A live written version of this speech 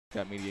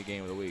Got media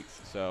game of the week,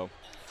 so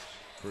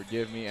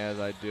forgive me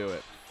as I do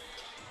it.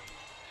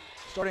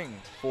 Starting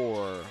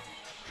for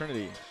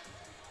Trinity,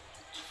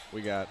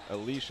 we got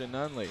Alicia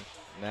Nunley,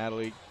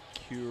 Natalie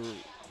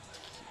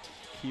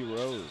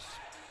Rose,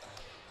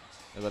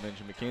 as I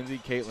mentioned,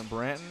 McKenzie, Caitlin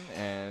Branton,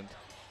 and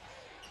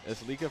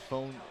Eslika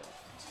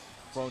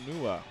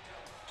Fonua.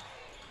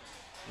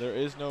 There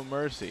is no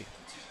mercy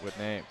with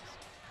names.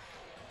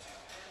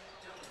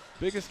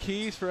 Biggest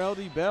keys for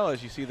LD Bell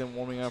as you see them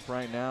warming up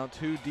right now.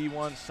 2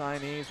 D1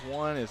 signees.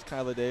 One is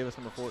Kyla Davis,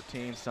 number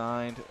 14,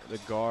 signed the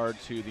guard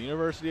to the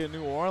University of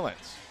New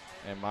Orleans.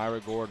 And Myra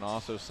Gordon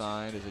also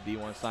signed as a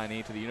D1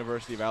 signee to the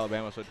University of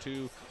Alabama. So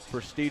 2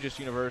 prestigious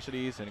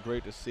universities, and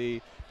great to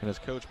see. And as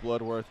Coach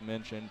Bloodworth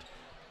mentioned,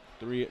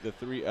 the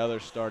 3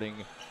 other starting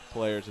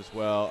players as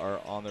well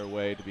are on their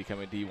way to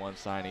becoming D1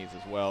 signees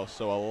as well.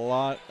 So a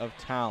lot of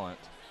talent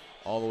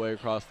all the way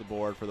across the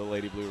board for the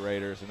Lady Blue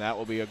Raiders, and that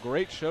will be a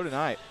great show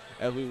tonight,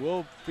 as we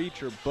will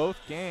feature both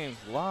games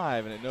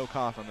live and at no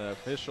cost on the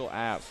official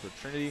apps for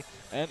Trinity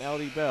and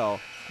LD Bell,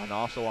 and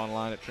also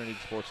online at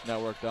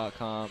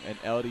trinitysportsnetwork.com and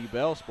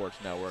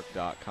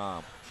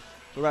ldbellsportsnetwork.com.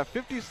 So about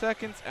 50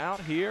 seconds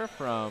out here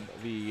from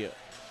the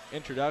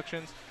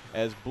introductions,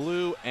 as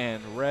blue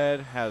and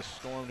red has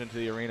stormed into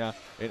the arena,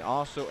 and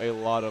also a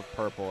lot of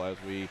purple as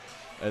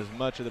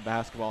much of the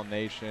basketball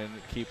nation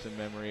keeps in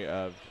memory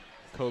of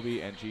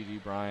Kobe and Gigi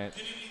Bryant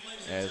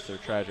as their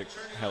tragic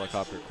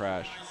helicopter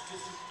crash.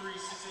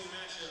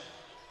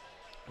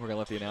 We're going to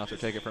let the announcer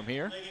take it from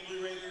here. Lady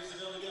Blue Raiders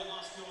of Illinois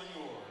Hospital on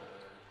your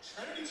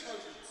Trinity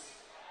Trojans.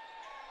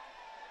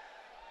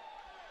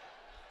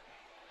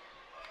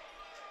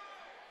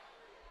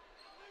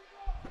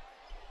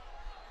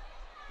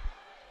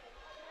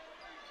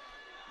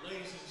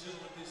 Ladies and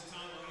gentlemen, this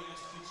time we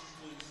ask that you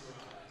please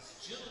rise.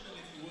 Gentlemen,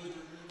 if you would,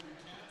 remove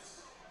your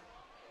caps.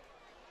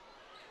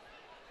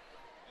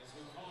 As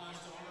we pause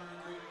to honor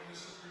our great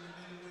nation and the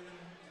men and women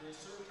who have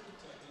served and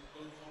protected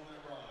both home and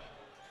abroad.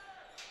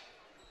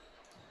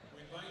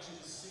 We invite you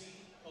to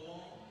sing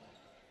along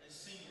as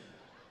senior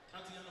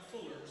Tatiana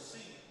Fuller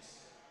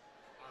sings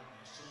our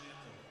national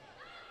anthem.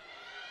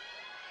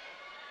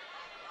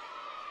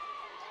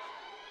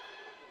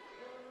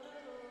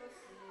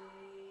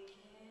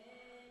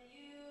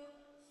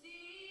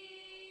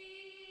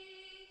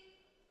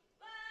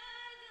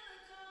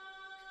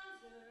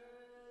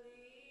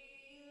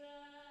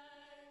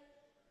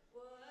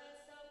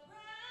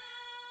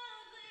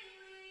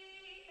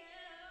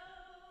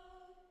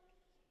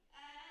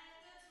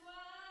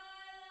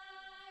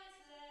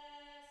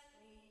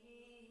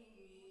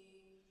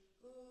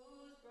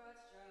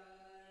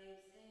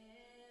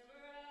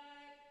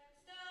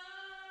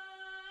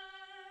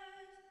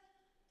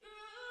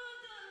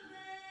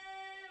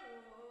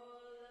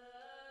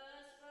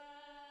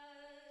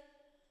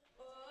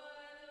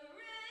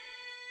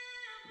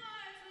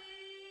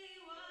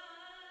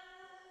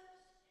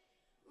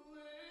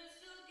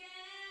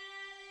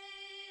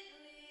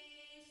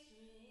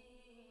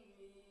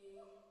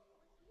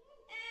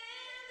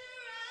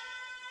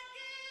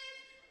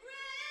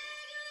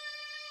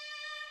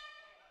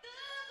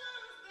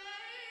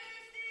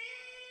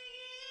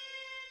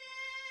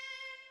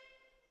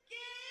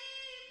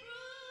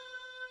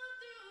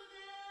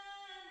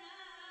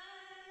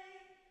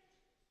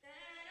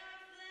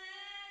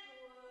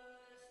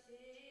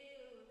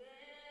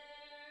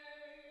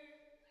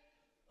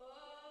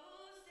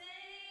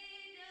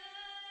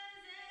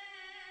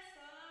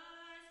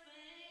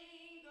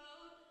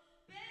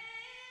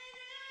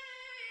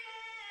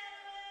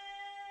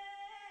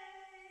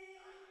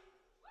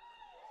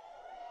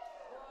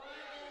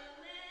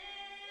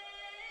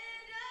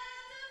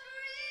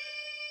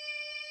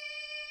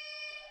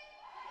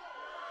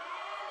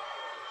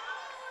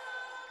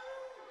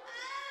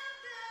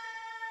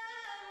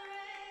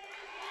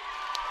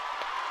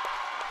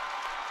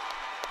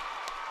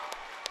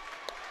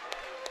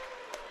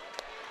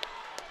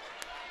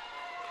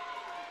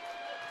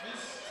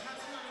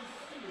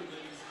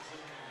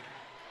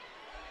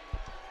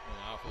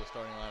 For the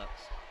starting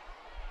lineups.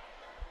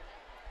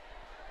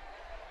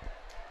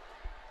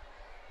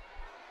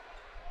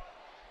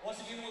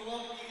 Once again, we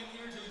welcome you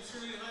here to the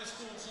Trinity High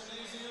School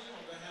Gymnasium.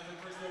 On behalf of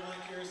Principal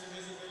Mike Harris and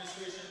his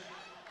administration,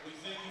 we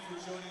thank you for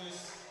joining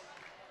us.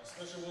 A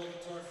special welcome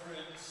to our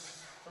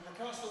friends from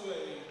across the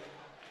way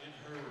in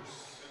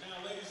Hearst. And now,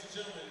 ladies and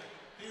gentlemen,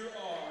 here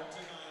are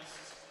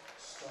tonight's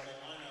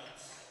starting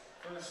lineups.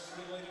 First,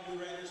 for the Lady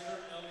Blue Raiders from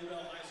LD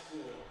Bell High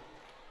School.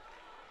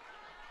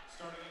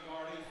 Starting in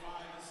guard, 5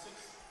 and 6,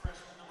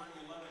 freshman number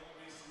 11,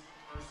 Mason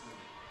Mercer.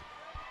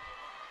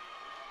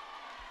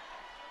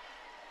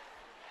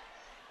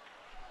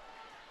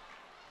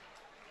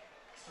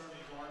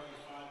 Starting guard,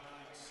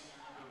 5'9", senior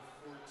number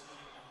 14,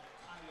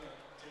 Kyla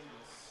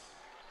Davis.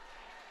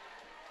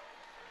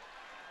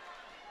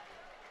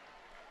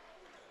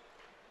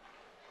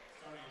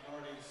 Starting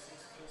guard,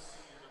 6',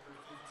 senior number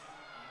 15,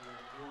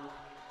 Myra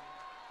Gordon.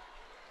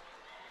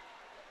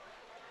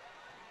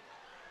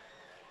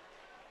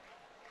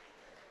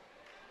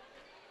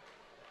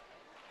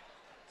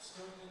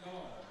 Starting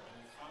guard,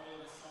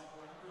 followed a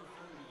sophomore number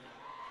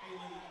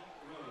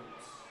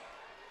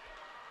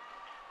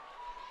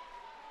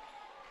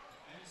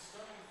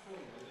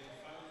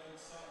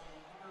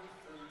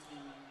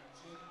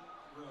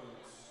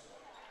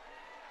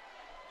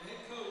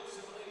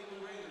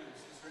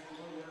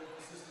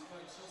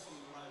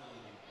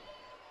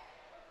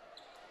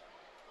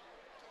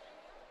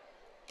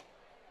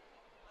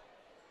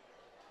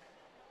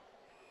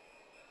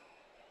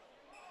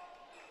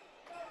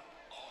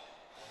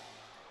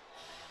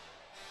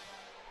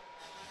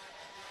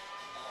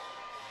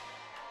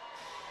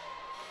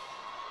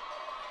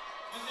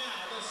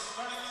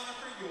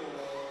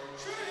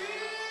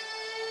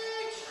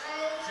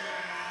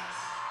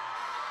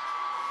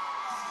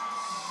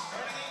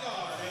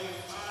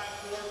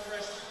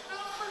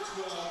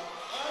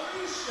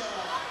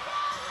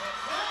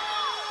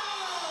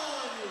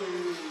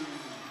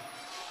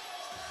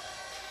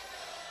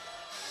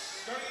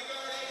Starting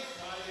guard 8,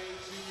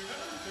 5'8", junior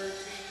number 13,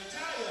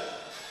 Natalia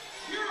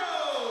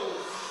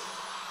Heroes.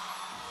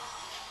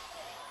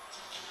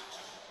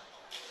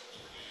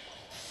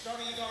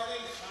 Starting guard 8,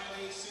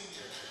 5'8",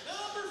 senior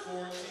number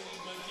 14,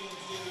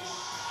 Mackenzie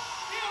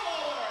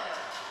Schiller.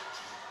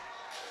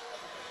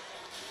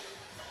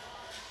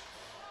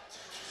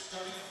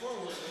 Starting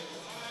forward,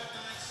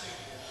 5'9",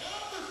 senior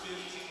number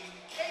 15,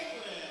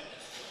 Caitlin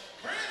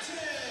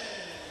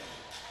Branton.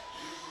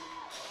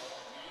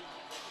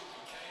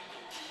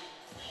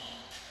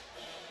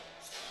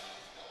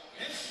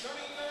 And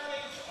starting guard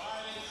 8,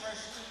 5'8",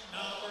 freshman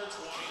number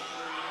 23,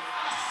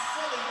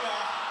 Cecilia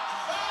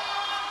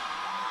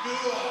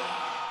Vanua.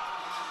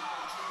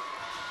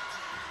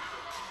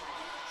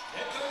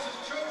 Head coach of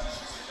the Trojans,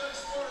 Mr. Doug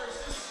Sporters,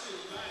 assisted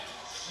by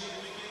Jim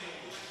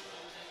McKinney.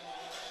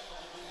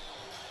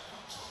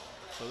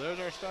 So there's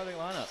our starting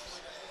lineups.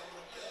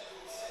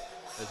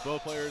 As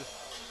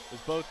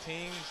both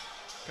teams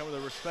come to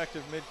their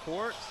respective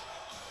midcourts.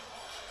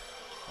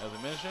 As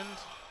I mentioned,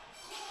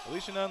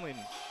 Alicia Nunley,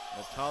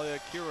 Natalia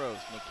Quiros,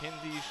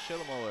 Mackenzie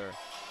Schillemuller,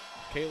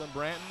 Caitlin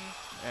Branton,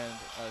 and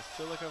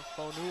Silica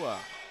Fonua.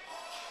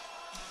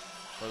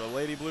 For the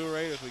Lady Blue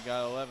Raiders, we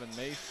got 11,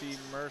 Macy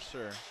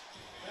Mercer,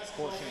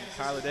 14,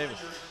 Kyla Davis,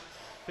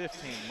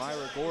 15,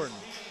 Myra Gordon,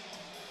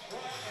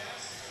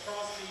 Broadcast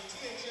across the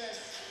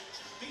THS,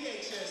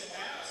 VHS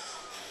apps,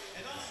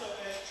 and also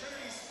at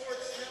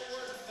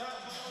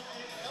TrinitySportsNetwork.com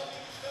and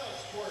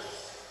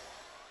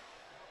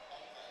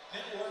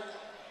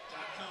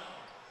LBSportsNetwork.com.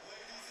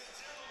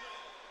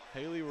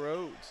 Haley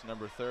Rhodes,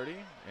 number 30,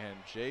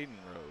 and Jaden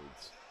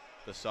Rhodes,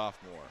 the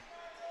sophomore.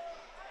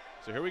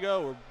 So here we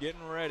go, we're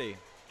getting ready.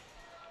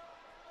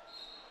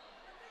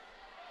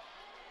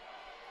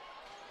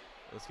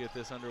 Let's get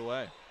this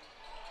underway.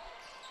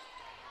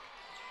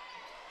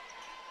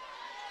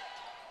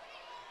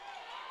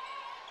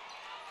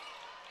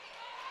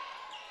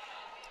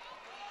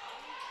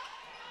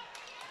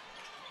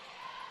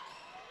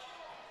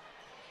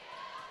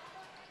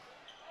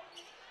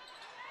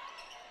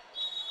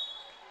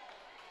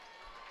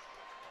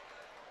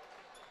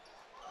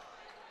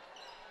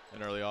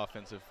 An early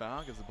offensive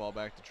foul gives the ball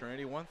back to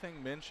Trinity. One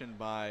thing mentioned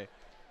by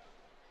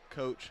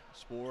Coach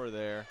Sporer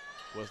there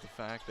was the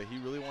fact that he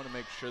really wanted to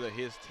make sure that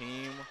his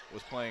team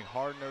was playing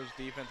hard-nosed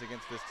defense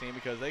against this team,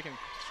 because they can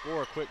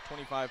score a quick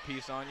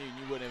 25-piece on you and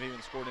you wouldn't have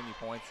even scored any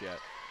points yet.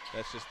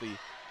 That's just the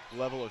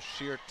level of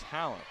sheer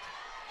talent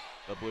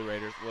the Blue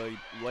Raiders,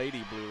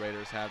 Lady Blue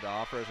Raiders have to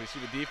offer. As we see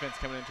the defense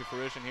coming into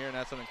fruition here, and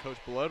that's something Coach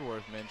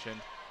Bloodworth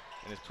mentioned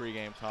in his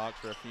pregame talks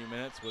for a few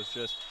minutes, was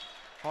just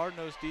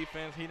hard-nosed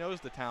defense. He knows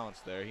the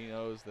talent's there. He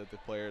knows that the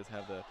players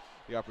have the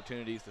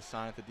opportunities to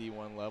sign at the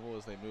D1 level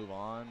as they move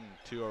on.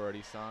 2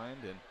 already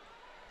signed, and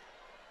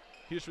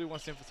he just really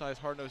wants to emphasize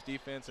hard-nosed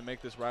defense and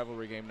make this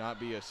rivalry game not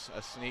be a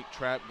sneak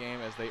trap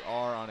game, as they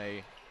are on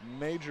a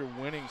major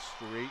winning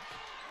streak.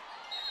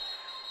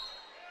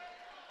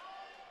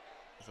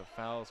 As a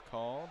foul is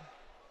called.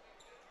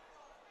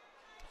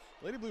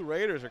 Lady Blue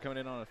Raiders are coming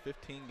in on a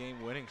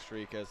 15-game winning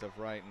streak as of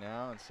right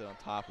now, and sit on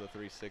top of the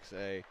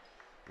 3-6A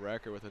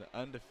record with an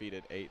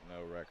undefeated 8-0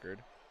 record.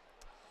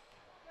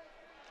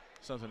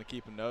 Something to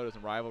keep in note is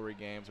in rivalry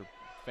games are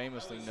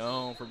famously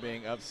known for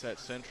being upset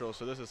central,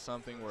 so this is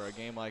something where a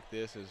game like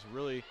this is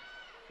really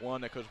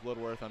one that Coach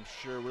Bloodworth, I'm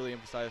sure, really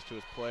emphasized to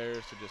his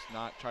players to just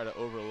not try to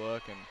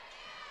overlook and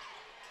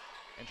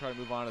try to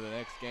move on to the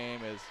next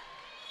game, as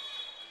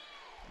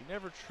you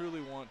never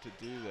truly want to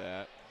do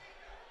that.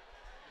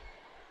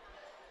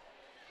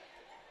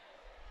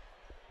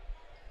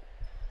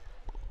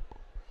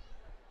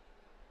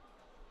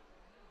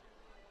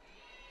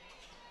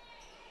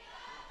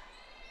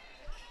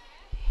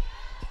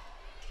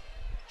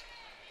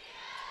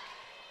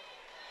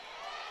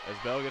 As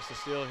Bell gets the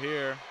steal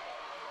here.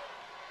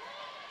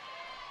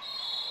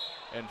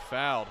 And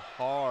fouled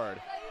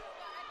hard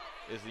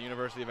is the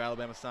University of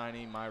Alabama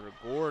signee Myra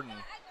Gordon.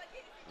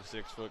 The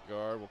 6-foot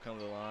guard will come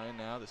to the line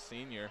now, the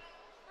senior.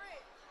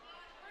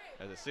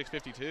 At the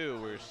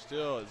 6:52, we're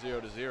still at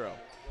 0-0.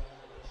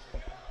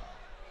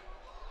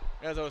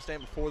 As I was saying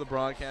before the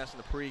broadcast in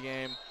the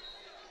pregame,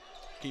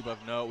 keep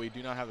of note, we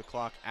do not have the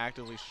clock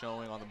actively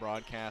showing on the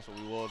broadcast, but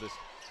we will just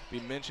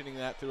be mentioning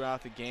that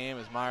throughout the game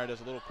as Myra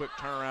does a little quick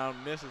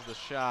turnaround, misses the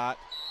shot.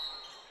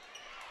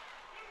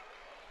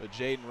 But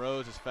Jaden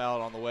Rose is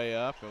fouled on the way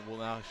up and will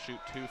now shoot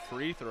 2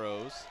 free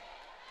throws.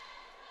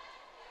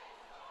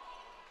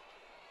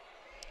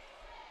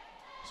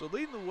 So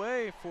leading the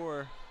way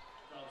for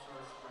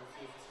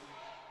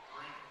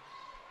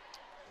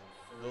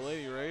the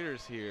Lady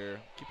Raiders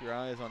here. Keep your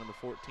eyes on number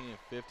 14 and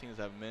 15, as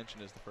I've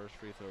mentioned, as the first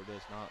free throw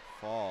does not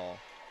fall.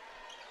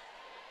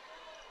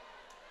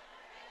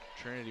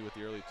 Trinity with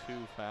the early 2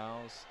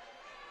 fouls.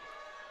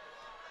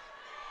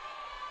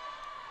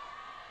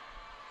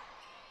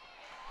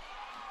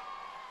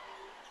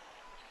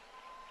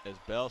 As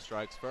Bell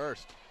strikes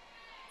first.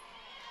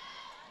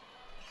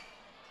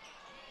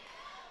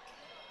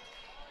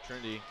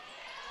 Trinity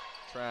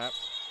trapped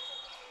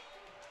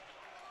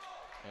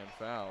and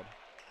fouled.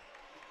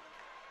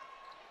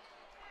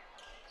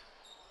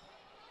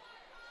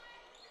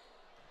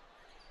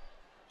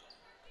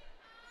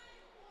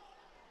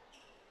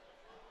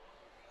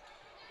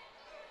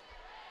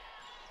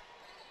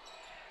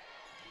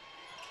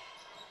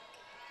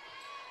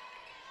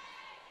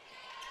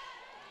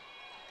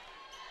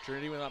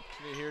 Trinity with an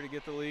opportunity here to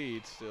get the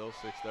lead. Still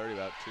 6:30,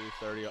 about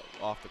 2:30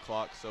 off the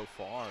clock so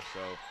far.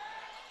 So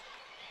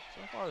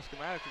far the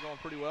schematics are going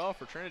pretty well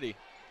for Trinity.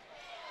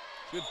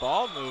 Good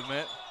ball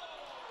movement.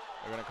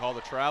 They're going to call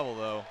the travel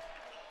though.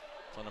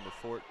 It's on number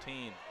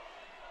 14,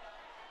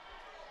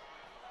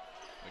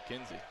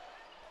 McKenzie.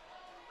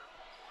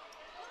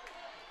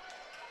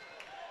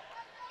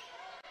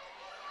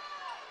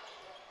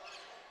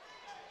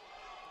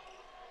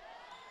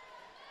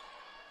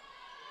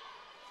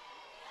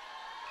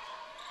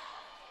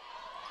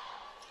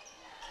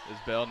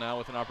 Isbell now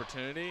with an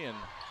opportunity, and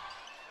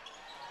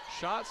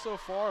shots so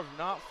far have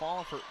not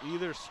fallen for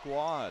either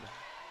squad.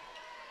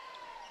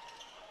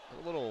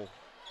 A little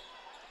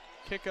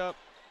kick up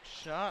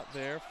shot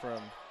there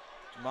from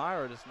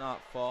Myra does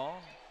not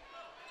fall.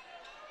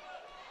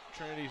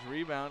 Trinity's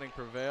rebounding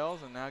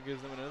prevails and now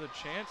gives them another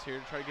chance here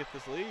to try to get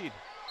this lead.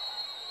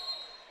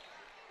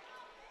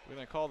 We're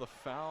going to call the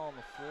foul on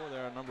the floor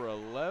there on number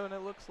 11,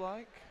 it looks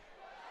like.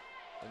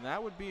 And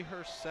that would be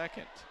her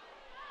second.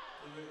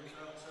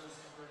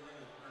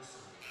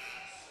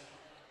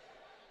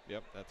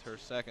 Yep, that's her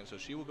second. So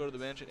she will go to the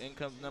bench, and in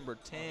comes number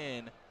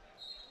 10.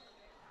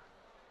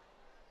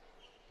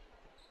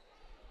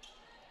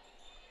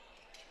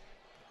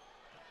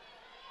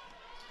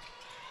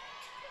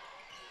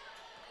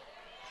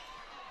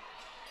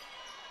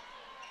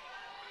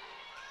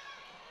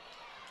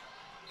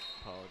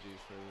 Apologies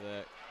for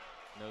that.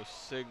 No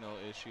signal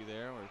issue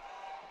there. We're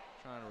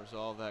trying to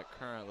resolve that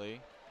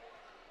currently.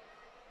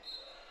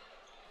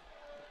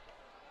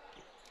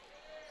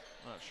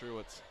 Not sure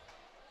what's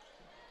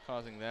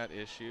causing that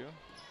issue.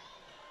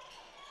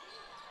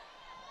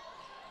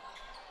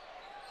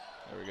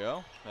 There we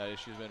go. That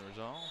issue's been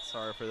resolved.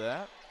 Sorry for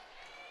that.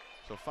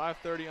 So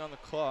 5:30 on the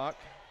clock.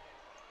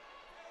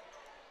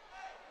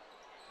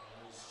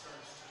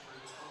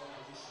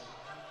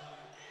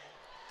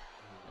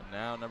 And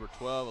now number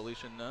 12,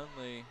 Alicia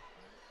Nunley,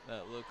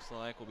 that looks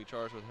like will be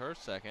charged with her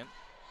second.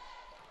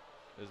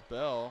 As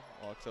Bell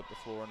walks up the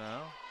floor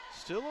now.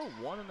 Still a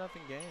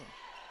 1-0 game.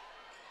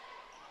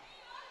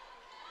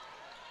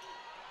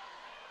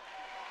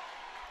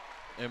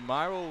 And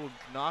Myra will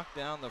knock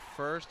down the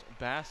first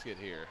basket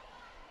here,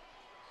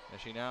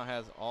 as she now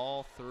has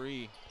all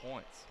 3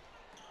 points.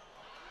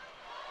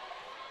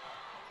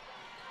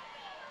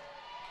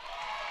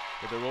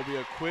 But there will be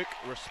a quick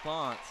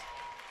response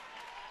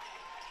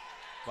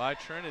by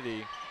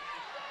Trinity.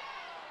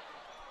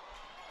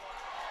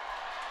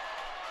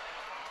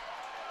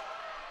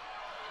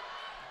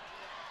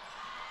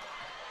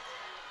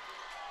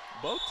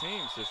 Both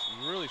teams just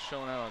really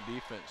showing out on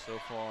defense so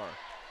far.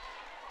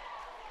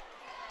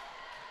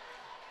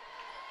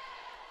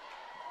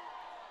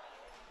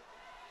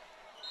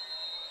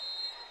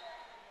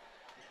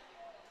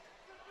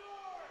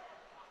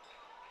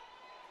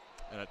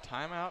 And a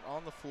timeout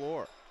on the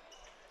floor.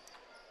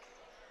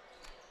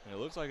 And it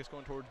looks like it's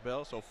going towards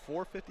Bell. So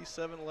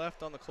 4:57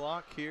 left on the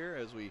clock here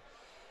as we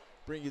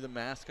bring you the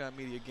Mascot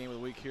Media Game of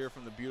the Week here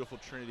from the beautiful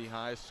Trinity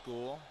High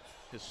School.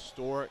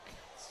 Historic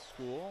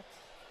school,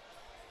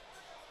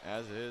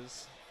 as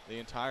is the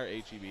entire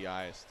HEB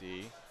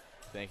ISD.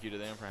 Thank you to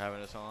them for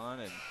having us on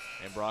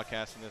and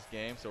broadcasting this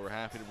game. So we're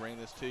happy to bring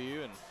this to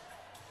you and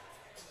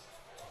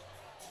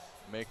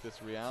make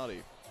this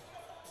reality.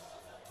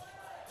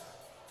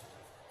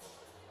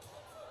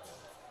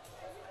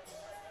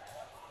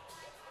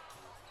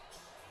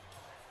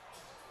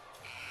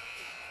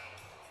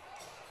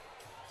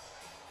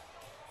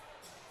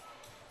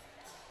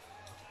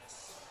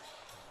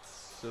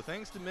 So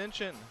things to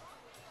mention.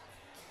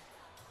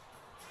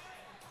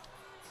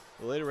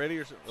 The Lady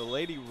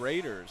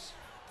Raiders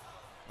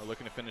are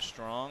looking to finish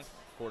strong,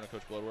 according to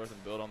Coach Bloodworth,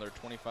 and build on their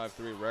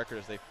 25-3 record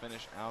as they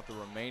finish out the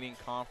remaining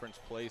conference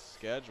play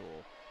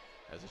schedule,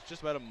 as it's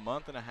just about a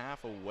month and a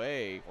half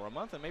away, or a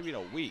month and maybe a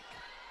week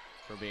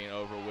from being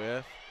over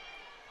with.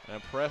 An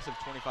impressive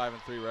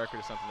 25-3 record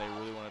is something they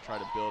really want to try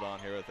to build on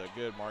here with a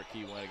good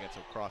marquee win against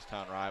a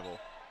crosstown rival.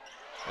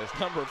 As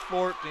number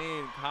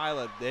 14,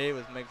 Kyla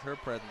Davis, makes her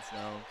presence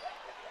known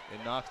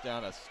and knocks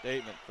down a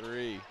statement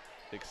 3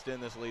 to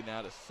extend this lead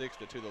now to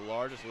 6-2, the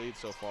largest lead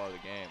so far of the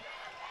game.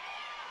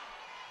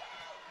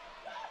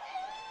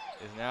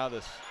 Is now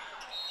this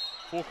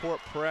full court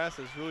press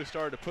has really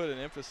started to put an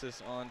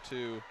emphasis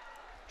onto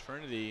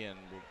Trinity and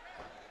will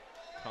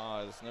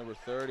cause number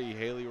 30,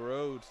 Haley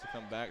Rhodes, to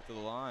come back to the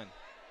line.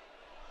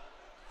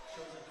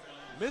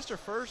 Missed her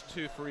first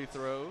 2 free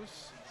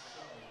throws.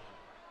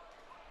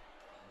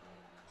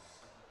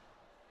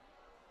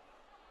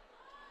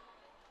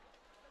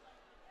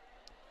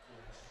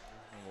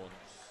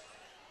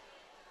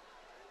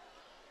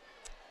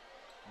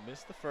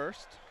 Missed the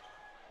first.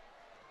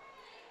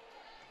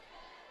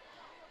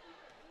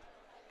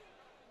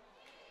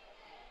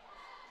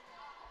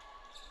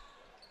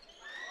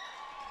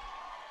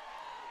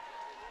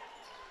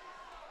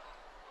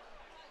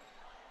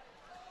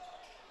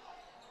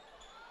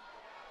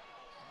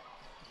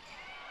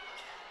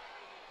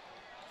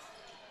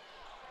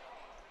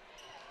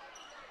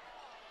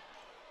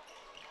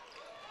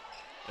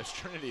 as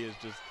Trinity is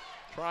just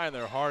trying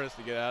their hardest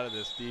to get out of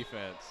this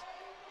defense.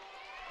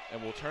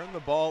 And will turn the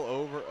ball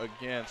over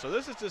again. So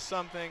this is just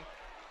something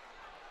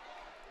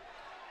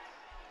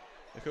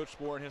that Coach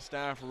Spore and his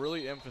staff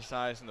really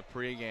emphasized in the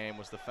pregame,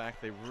 was the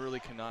fact they really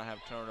cannot have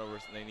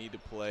turnovers and they need to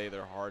play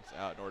their hearts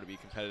out in order to be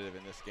competitive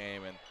in this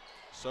game. And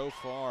so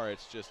far,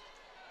 it's just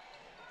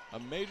a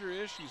major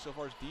issue so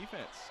far as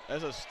defense.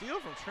 As a steal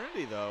from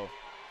Trinity, though,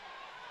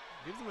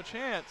 gives them a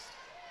chance.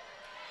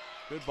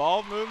 Good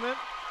ball movement.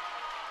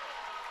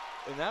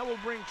 And that will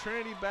bring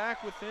Trinity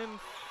back within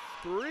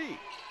 3.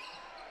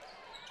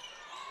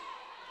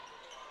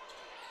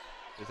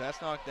 As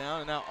that's knocked down,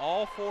 and now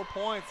all 4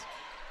 points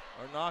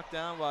are knocked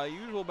down by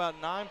usual about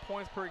 9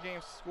 points per game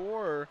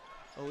scorer,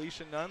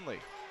 Alicia Nunley.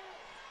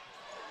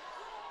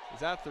 As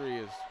that 3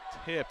 is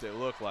tipped, it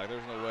looked like.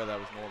 There's no way that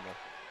was normal.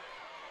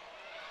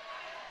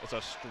 It's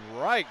a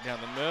strike down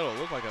the middle. It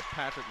looked like a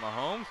Patrick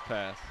Mahomes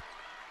pass.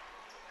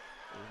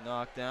 It was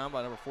knocked down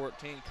by number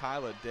 14,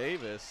 Kyla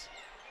Davis.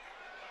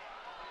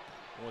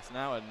 And what's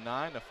now a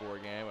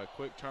 9-4 game. A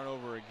quick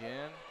turnover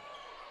again.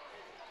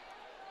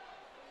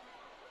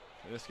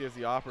 And this gives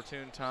the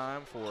opportune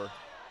time for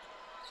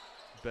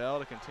Bell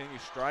to continue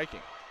striking,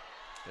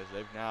 as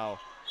they've now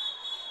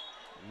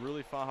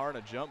really fought hard.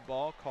 A jump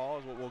ball call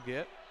is what we'll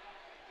get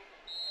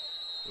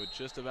with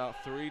just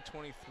about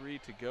 3:23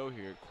 to go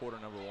here, quarter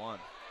number 1.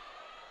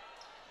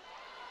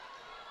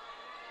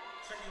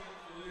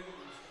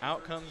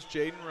 Out comes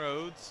Jaden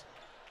Rhodes.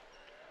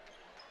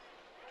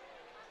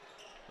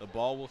 The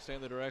ball will stay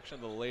in the direction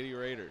of the Lady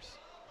Raiders.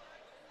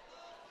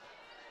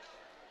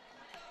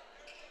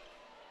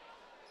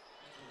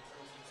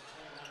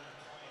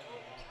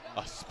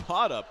 A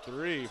spot up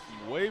 3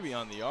 from way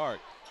beyond the arc.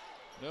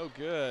 No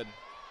good.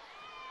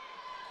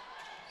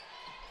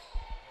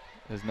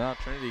 As now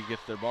Trinity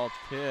gets their ball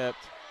tipped.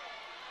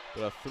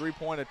 But a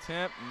 3-point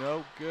attempt,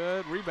 no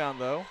good. Rebound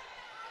though.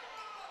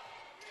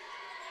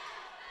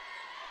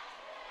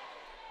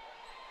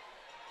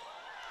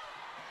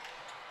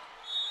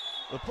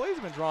 The play's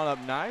been drawn up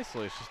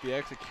nicely. It's just the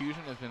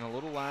execution has been a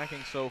little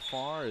lacking so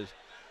far, as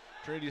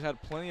Trinity's had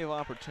plenty of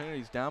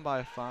opportunities. Down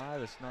by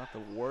 5, it's not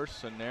the worst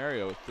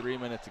scenario with 3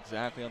 minutes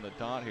exactly on the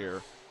dot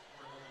here.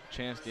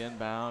 Chance to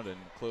inbound and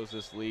close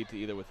this lead to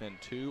either within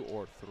 2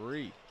 or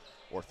 3,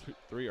 or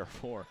 3 or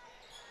 4.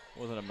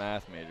 Wasn't a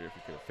math major if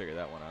you could have figured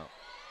that one out.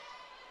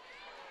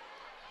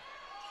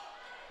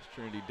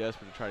 Trinity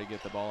desperate to try to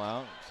get the ball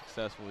out,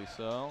 successfully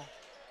so.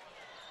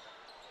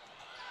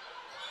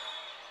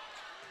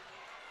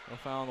 No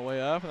foul on the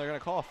way up, and they're going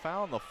to call a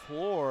foul on the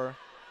floor.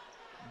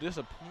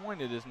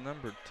 Disappointed is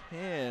number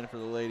 10 for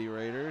the Lady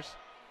Raiders,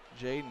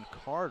 Jaden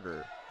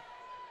Carter.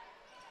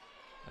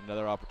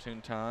 Another opportune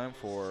time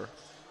for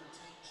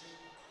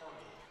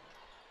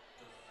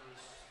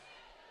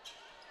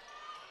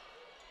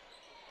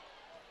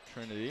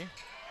Trinity.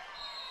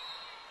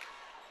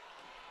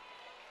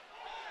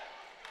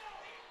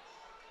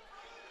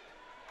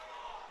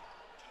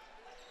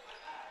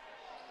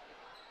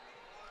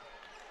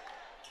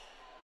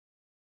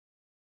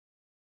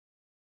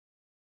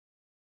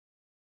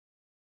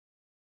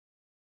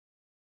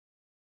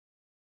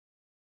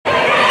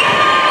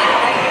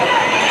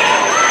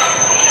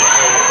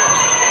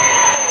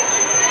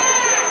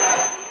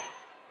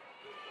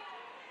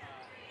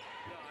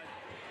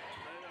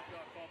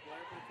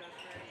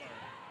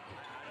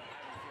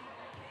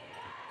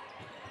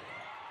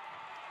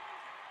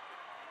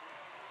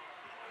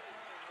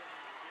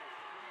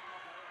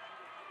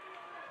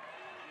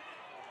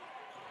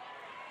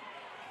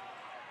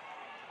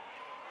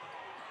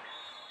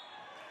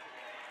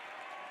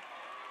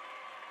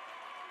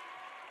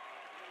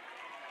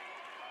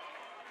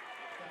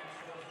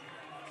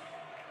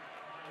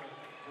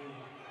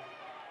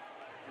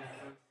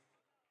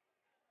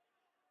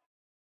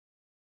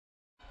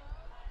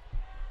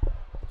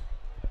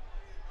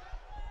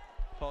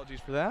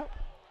 Apologies for that.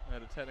 I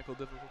had a technical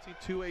difficulty.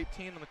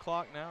 2:18 on the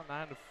clock now,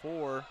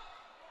 9-4.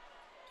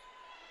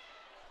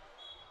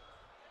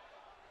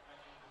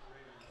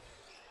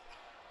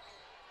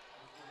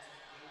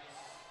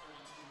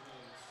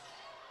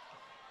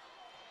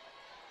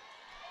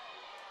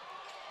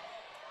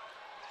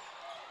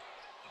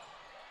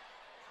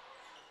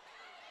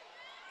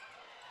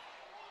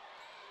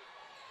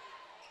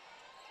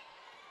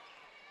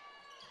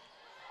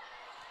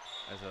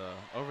 As a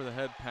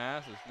over-the-head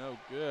pass is no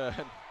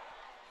good.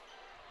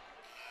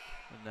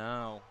 And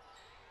now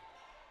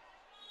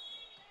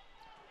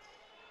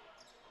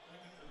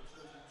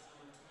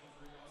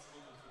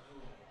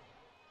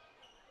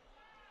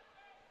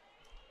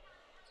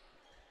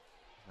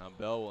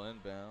Bell will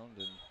inbound,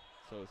 and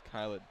so is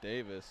Kyla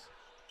Davis.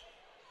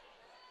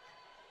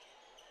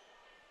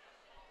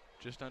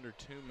 Just under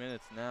 2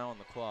 minutes now on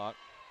the clock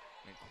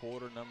in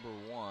quarter number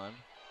 1.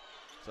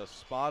 So a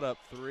spot up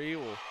 3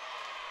 will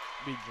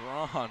be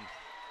drawn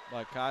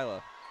by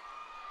Kyla.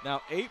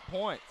 Now 8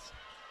 points.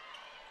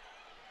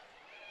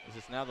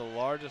 This is now the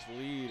largest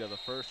lead of the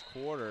first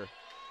quarter,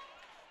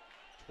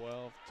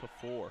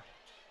 12-4.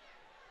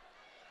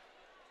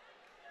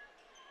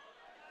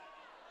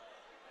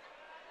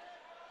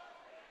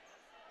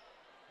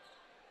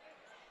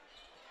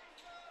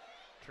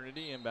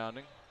 Trinity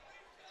inbounding.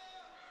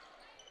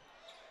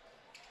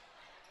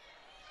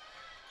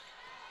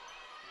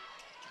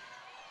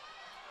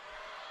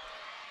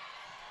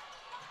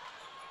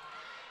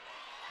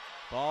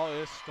 Ball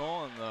is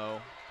stolen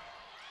though.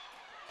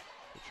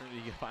 But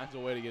Trinity finds a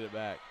way to get it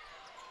back.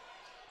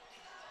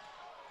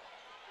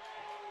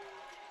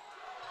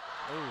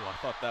 Oh, I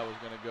thought that was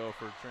going to go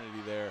for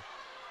Trinity there.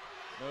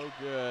 No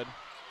good.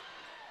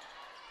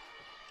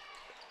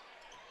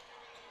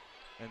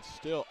 And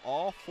still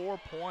all 4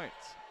 points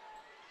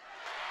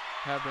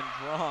have been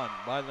drawn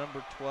by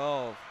number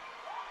 12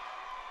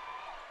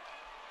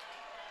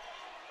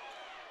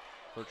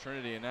 for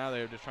Trinity. And now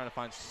they're just trying to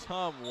find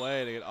some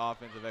way to get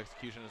offensive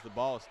execution as the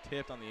ball is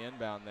tipped on the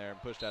inbound there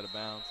and pushed out of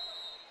bounds.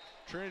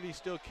 Trinity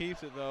still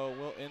keeps it though,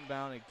 will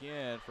inbound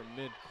again from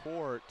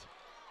midcourt.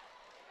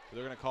 So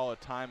they're going to call a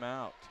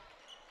timeout.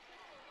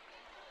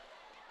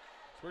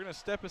 So we're going to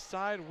step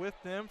aside with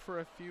them for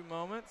a few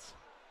moments.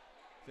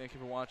 Thank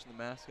you for watching the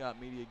Mascot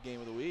Media Game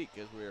of the Week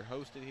as we are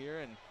hosted here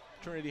in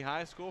Trinity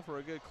High School for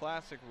a good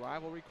classic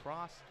rivalry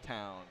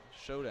crosstown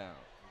showdown.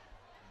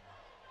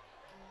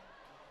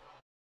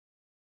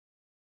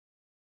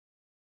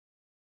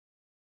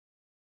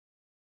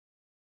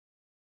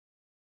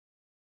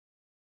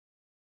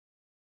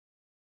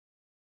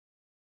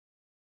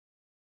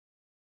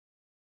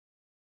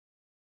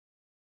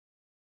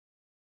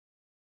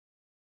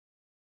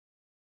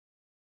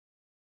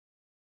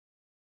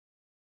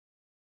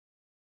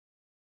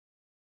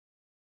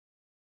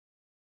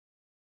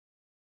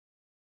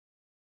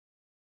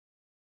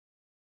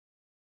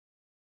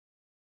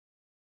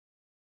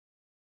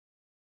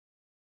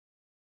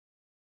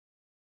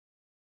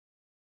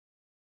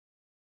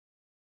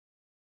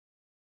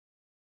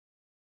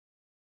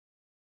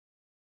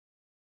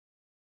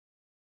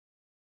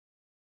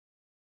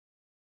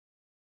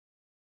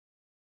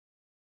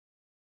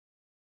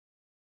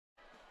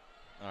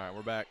 All right,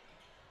 we're back.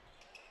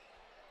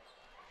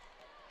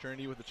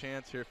 Trinity with a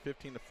chance here,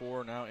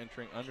 15-4, now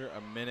entering under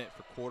a minute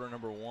for quarter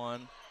number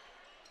 1.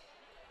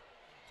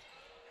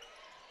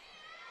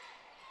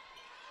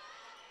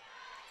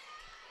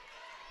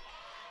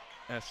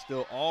 As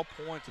still all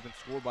points have been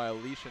scored by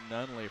Alicia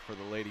Nunley for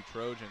the Lady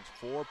Trojans,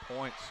 4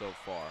 points so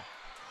far.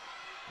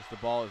 As the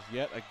ball is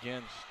yet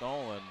again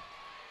stolen.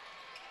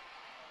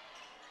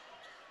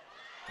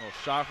 A little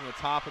shot from the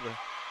top of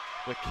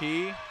the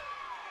key.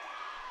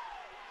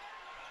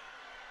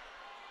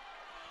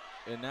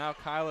 And now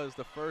Kyla is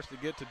the first to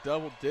get to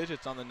double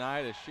digits on the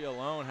night as she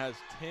alone has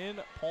 10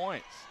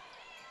 points.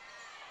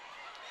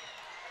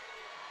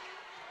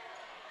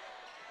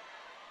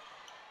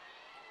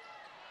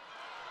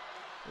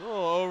 A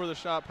little over the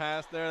shot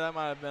pass there. That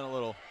might have been a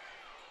little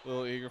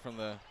eager from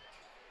the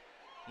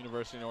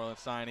University of New Orleans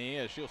signee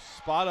as she'll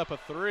spot up a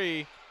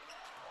 3.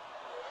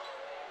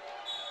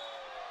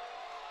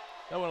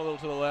 That went a little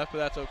to the left, but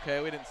that's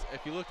okay. We didn't.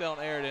 If you looked out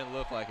on air, it didn't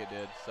look like it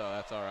did, so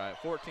that's all right.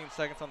 14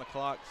 seconds on the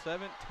clock,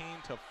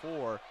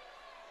 17-4.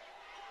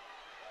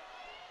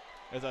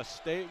 As a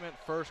statement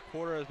first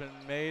quarter has been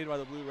made by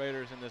the Blue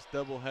Raiders in this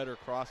doubleheader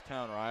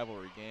crosstown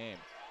rivalry game.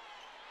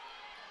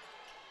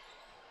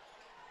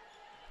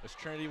 As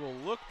Trinity will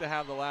look to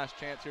have the last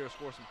chance here to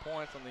score some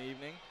points on the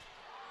evening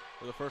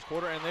for the first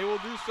quarter, and they will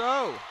do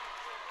so.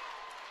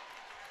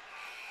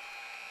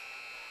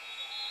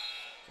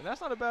 And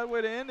that's not a bad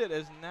way to end it,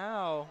 as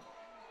now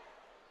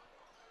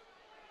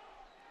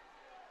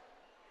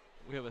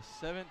we have a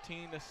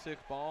 17-6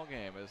 ball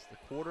game as the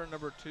quarter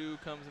number 2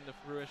 comes into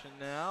fruition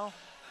now.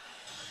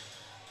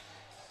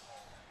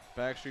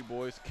 Backstreet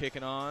Boys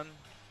kicking on.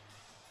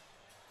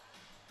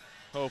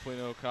 Hopefully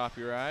no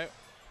copyright.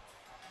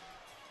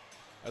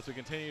 As we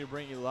continue to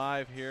bring you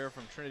live here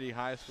from Trinity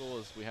High School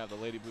as we have the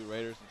Lady Blue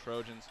Raiders and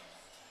Trojans.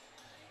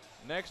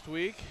 Next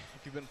week,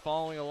 if you've been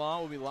following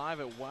along, we'll be live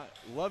at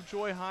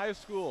Lovejoy High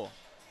School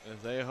as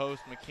they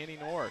host McKinney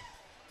North.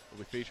 We'll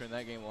be featuring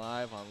that game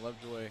live on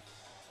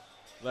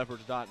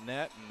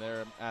LovejoyLeopards.net and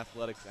their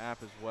athletics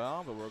app as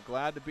well. But we're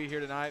glad to be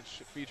here tonight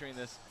featuring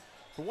this.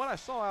 From what I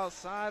saw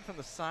outside from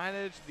the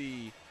signage,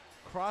 the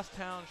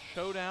Crosstown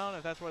Showdown,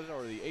 if that's what it is,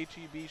 or the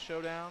HEB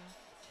Showdown.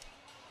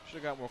 Should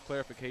have got more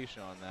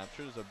clarification on that. I'm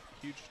sure there's a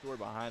huge story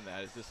behind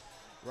that as this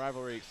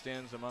rivalry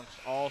extends amongst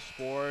all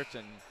sports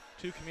and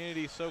two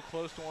communities so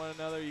close to one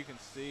another. You can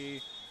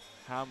see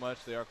how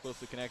much they are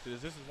closely connected.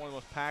 As this is one of the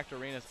most packed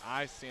arenas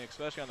I've seen,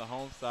 especially on the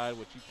home side,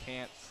 which you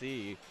can't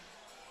see.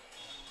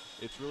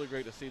 It's really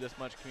great to see this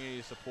much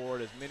community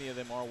support, as many of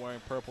them are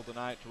wearing purple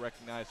tonight to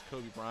recognize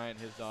Kobe Bryant,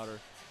 his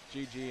daughter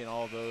Gigi, and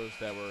all those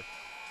that were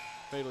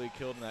fatally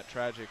killed in that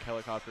tragic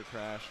helicopter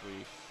crash.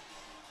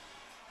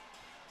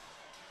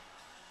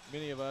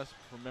 Many of us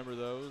remember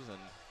those and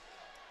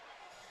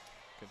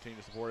continue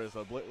to support it. As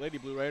the Lady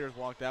Blue Raiders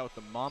walked out with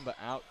the Mamba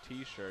Out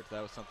t-shirts.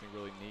 That was something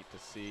really neat to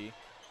see.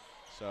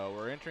 So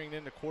we're entering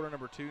into quarter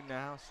number 2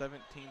 now,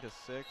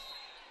 17-6.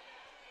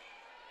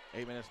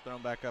 8 minutes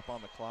thrown back up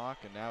on the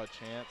clock, and now a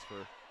chance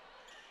for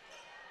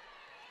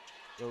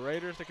the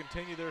Raiders to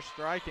continue their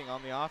striking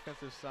on the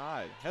offensive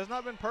side. Has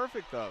not been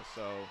perfect though,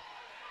 so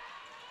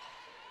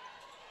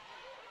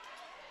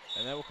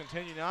And that will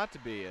continue not to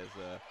be, as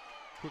a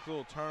quick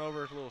little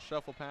turnover, a little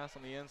shuffle pass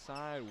on the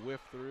inside, whiff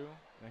through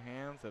the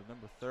hands of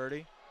number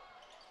 30,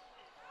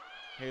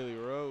 Haley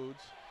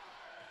Rhodes.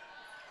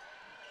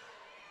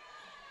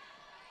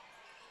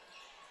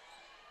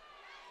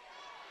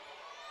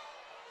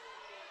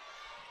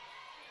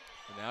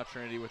 And now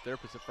Trinity with their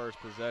first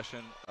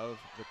possession of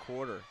the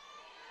quarter.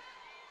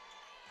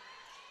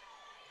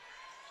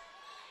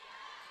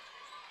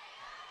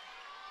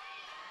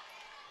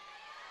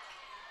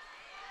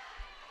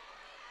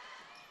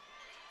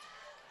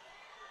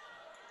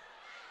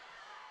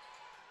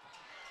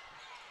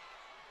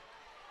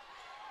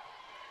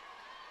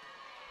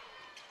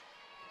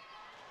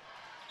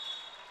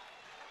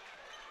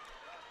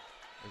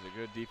 There's a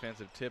good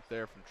defensive tip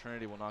there from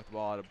Trinity. Will knock the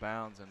ball out of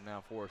bounds and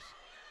now force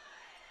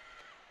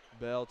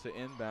Bell to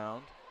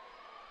inbound.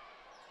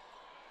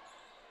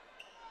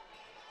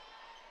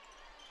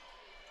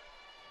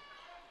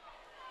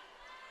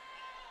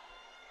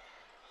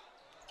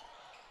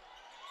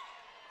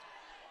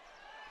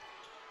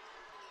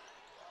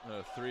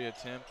 Another 3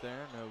 attempt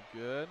there, no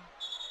good.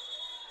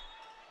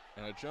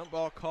 And a jump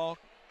ball called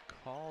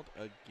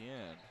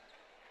again.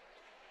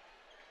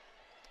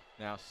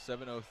 Now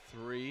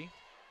 7:03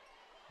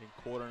 in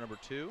quarter number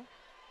 2.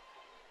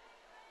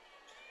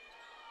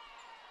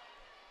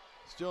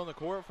 Still in the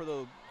court for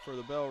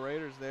the Bell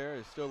Raiders there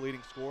is still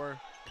leading scorer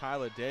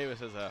Kyla Davis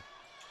has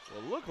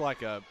what looked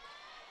like a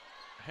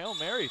Hail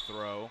Mary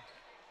throw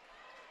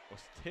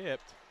was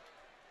tipped.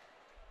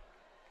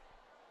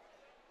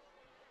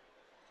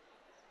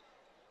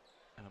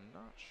 And I'm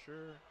not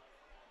sure.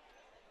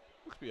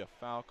 Looks to be a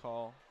foul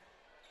call.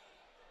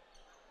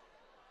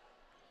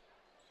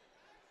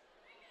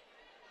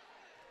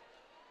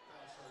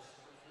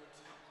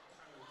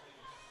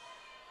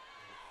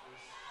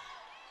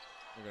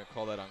 We're going to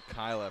call that on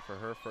Kyla for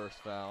her first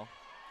foul.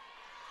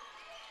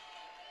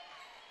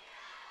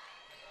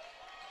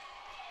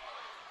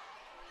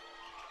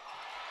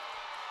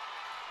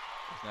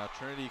 Now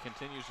Trinity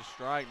continues to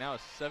strike. Now a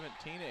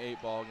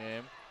 17-8 ball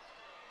game.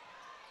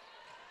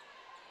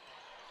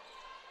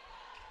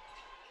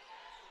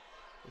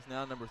 It's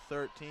now number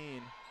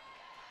 13,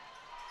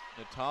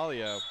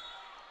 Natalia,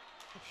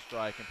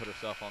 strike and put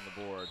herself on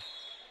the board.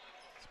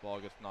 This ball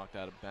gets knocked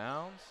out of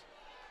bounds.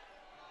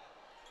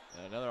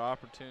 And another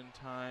opportune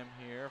time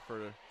here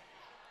for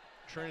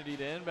Trinity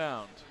to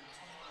inbound.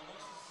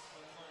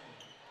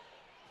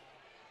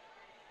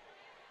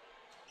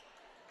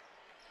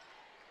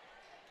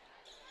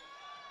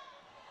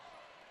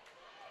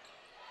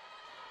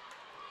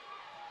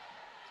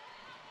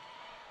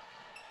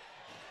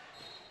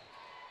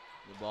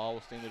 The ball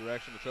will stay in the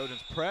direction of the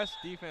Trojans. Press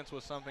defense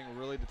was something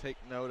really to take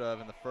note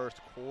of in the first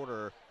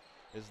quarter,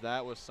 as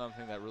that was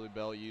something that really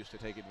Bell used to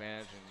take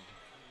advantage and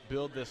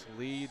build this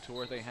lead to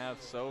where they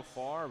have so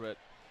far. But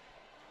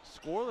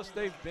scoreless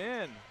they've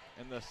been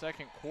in the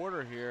second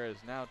quarter here, as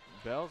now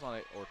Bell's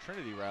on or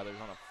Trinity rather, is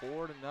on a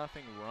 4-0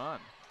 run.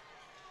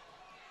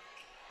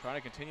 Trying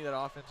to continue that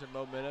offensive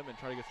momentum and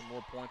try to get some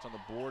more points on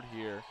the board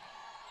here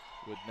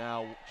with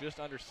now just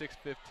under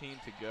 6:15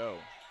 to go.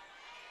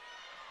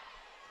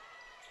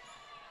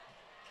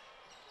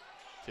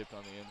 Tipped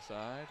on the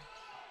inside.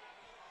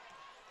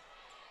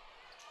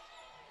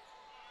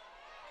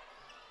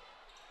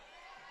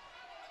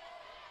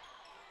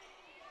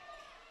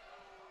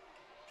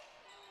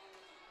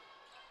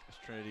 As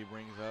Trinity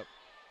brings up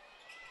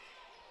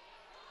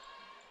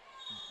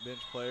bench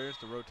players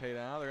to rotate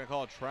out. They're going to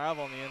call a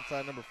travel on the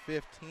inside, number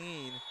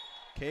 15,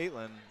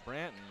 Caitlin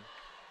Branton.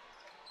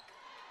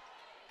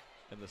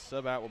 And the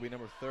sub out will be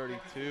number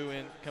 32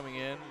 coming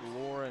in,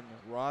 Lauren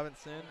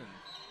Robinson.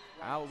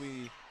 And out will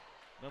be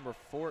number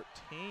 14,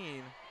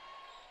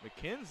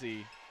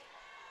 McKenzie.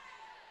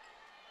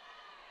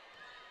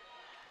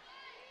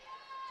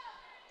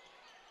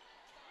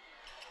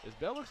 As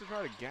Bell looks to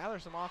try to gather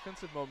some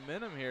offensive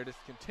momentum here, just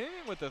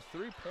continuing with the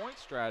three-point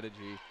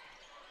strategy.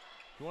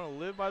 If you want to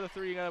live by the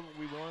three, you got to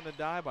be willing to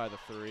die by the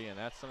three, and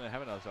that's something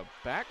having a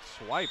back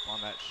swipe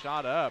on that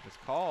shot up is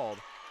called.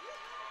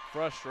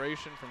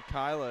 Frustration from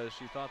Kyla as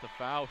she thought the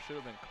foul should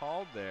have been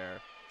called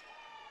there.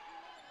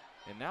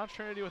 And now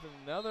Trinity with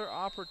another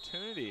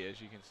opportunity,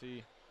 as you can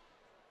see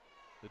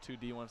the two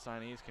D1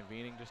 signees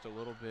convening just a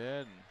little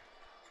bit.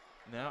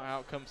 And now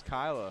out comes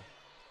Kyla.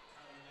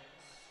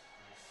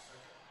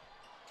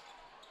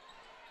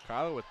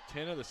 Kyla with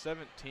 10 of the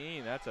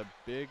 17. That's a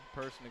big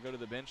person to go to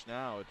the bench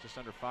now at just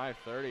under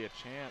 5:30, a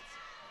chance.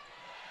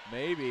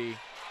 Maybe,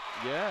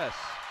 yes.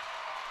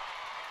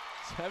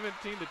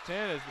 17 to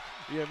 10 as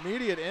the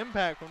immediate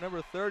impact from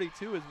number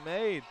 32 is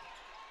made.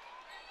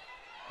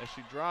 As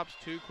she drops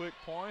 2 quick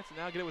points and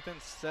now get it within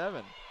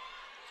 7.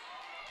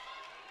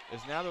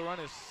 As now the run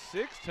is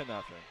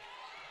 6-0.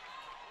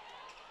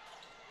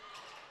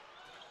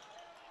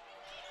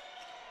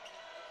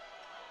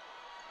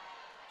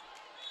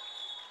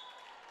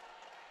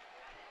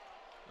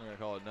 They're going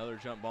to call another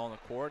jump ball in the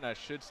court, and that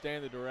should stay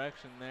in the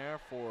direction there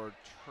for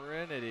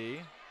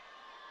Trinity.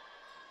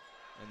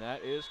 And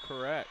that is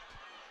correct.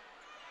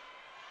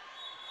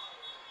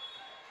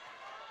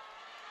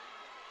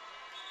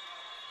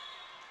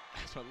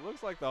 this one.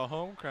 Looks like the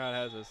home crowd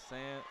has a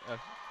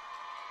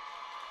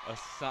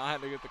sign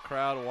to get the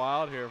crowd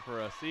wild here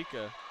for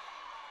Asika.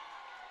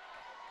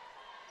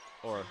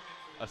 Or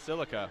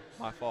Asilica,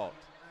 my fault.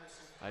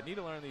 I need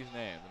to learn these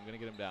names. I'm going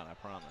to get them down, I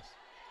promise.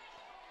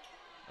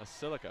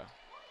 Asilica.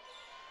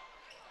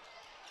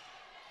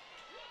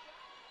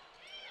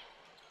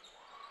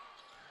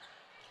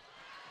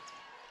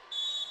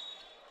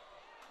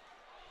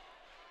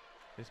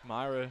 It's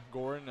Myra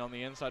Gordon on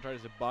the inside,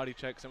 tries to body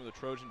check some of the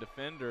Trojan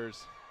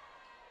defenders.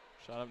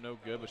 Shot up no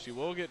good, but she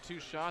will get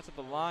 2 shots at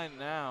the line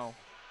now.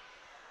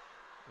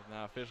 It's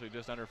now officially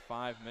just under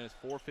 5 minutes,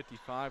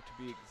 4:55 to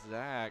be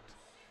exact.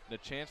 And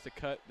a chance to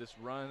cut this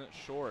run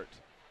short,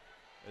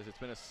 as it's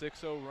been a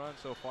 6-0 run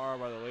so far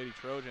by the Lady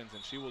Trojans,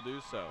 and she will do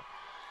so.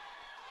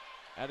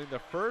 Adding the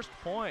first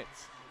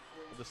points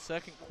of the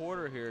second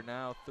quarter here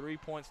now, 3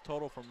 points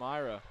total for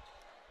Myra,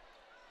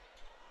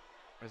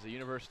 as the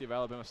University of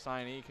Alabama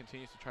signee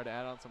continues to try to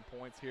add on some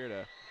points here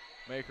to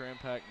make her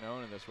impact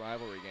known in this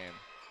rivalry game.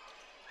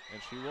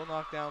 And she will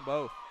knock down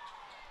both.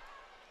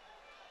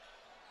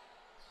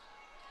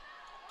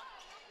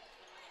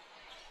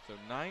 So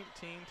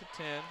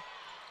 19-10.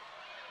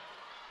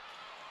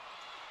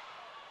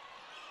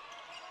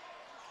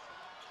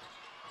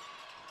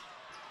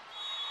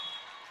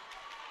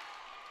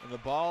 And the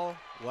ball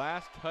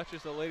last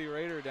touches the Lady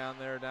Raider down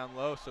there, down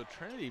low. So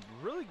Trinity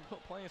really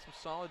playing some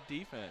solid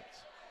defense.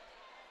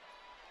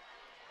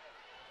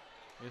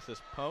 It's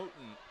this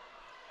potent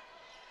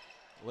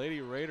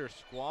Lady Raider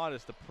squad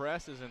as the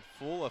press is in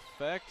full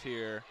effect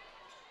here.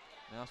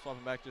 Now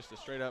swapping back just a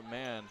straight up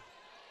man.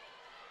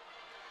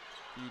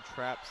 Few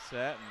traps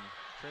set, and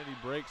Trinity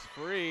breaks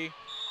free. And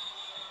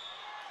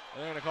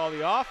they're going to call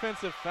the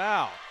offensive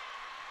foul.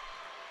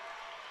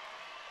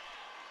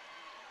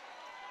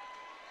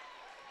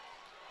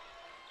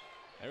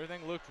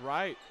 Everything looked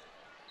right.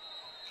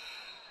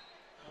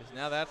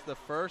 Now that's the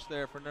first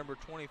there for number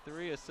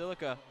 23,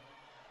 Asilica.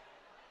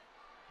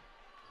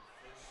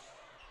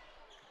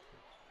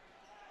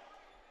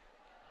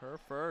 Her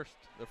first,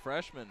 the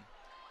freshman.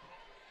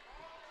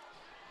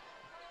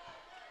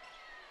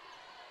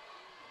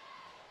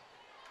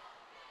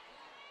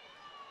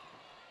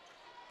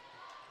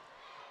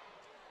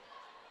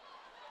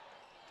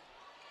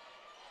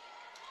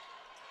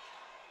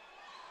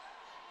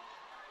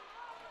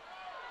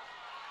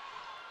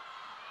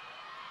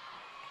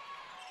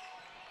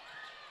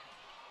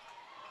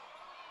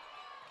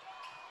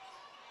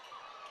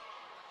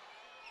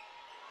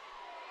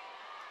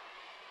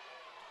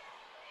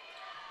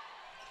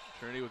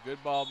 Trinity with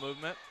good ball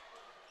movement.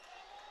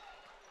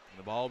 And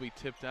the ball will be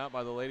tipped out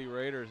by the Lady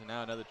Raiders, and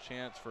now another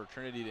chance for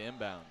Trinity to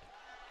inbound.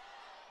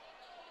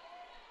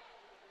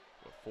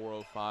 With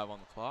 4:05 on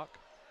the clock.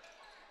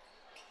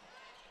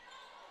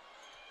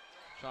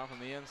 Shot from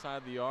the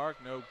inside the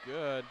arc, no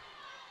good.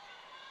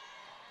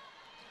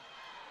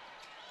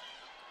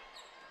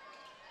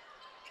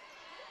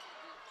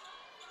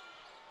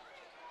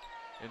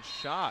 And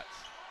shots.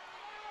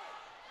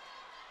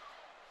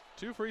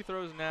 2 free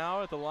throws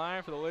now at the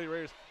line for the Lady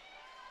Raiders.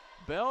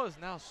 Bell is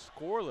now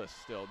scoreless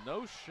still.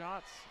 No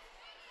shots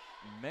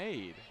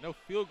made. No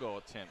field goal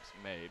attempts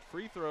made.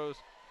 Free throws,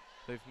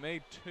 they've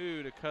made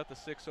 2 to cut the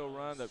 6-0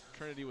 run that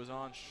Trinity was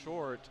on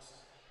short,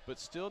 but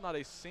still not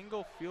a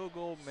single field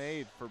goal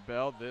made for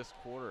Bell this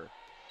quarter.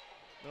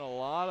 Been a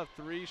lot of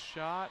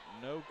 3-shot,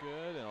 no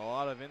good, and a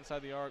lot of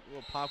inside the arc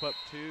little pop-up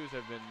 2s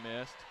have been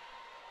missed,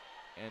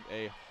 and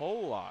a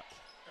whole lot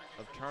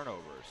of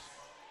turnovers.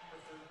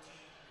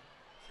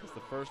 As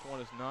the first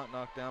one is not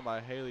knocked down by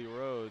Haley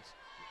Rhodes.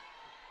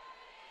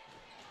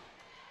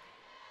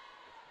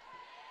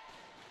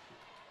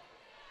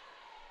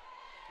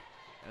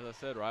 As I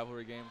said,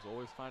 rivalry games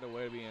always find a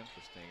way to be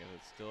interesting, as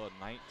it's still a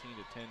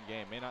 19-10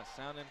 game. May not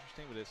sound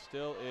interesting, but it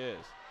still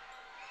is.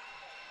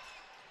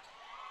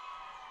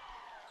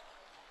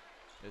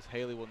 As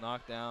Haley will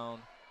knock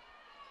down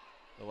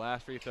the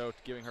last free throw,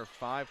 giving her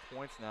 5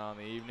 points now in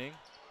the evening.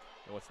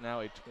 And what's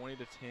now a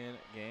 20-10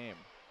 game.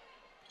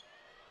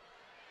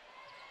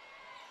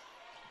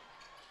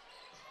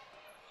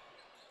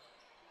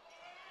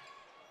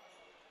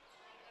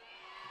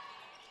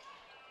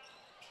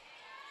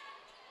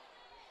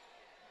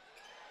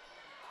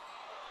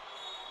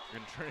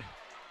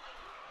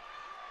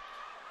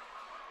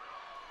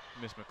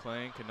 Miss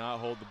McClain could not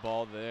hold the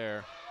ball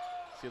there.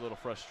 See a little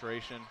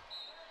frustration.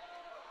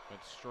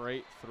 Went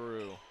straight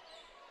through.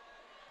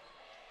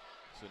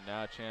 So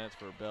now a chance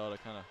for Bell to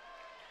kind of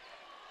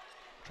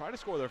try to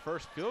score their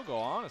first field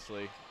goal,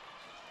 honestly.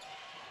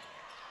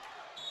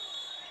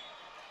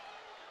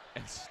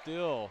 And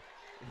still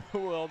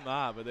will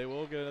not, but they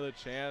will get another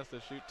chance to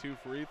shoot 2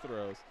 free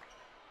throws.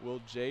 Will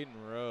Jaden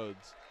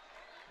Rhodes.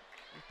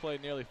 We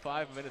played nearly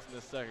 5 minutes in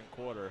this second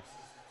quarter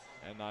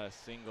and not a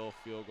single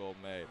field goal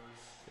made,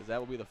 because that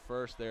will be the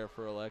first there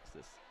for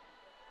Alexis.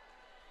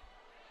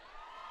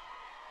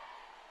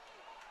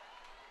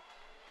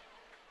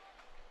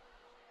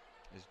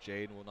 As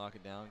Jaden will knock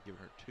it down, giving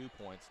her 2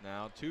 points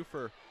now. 2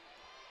 for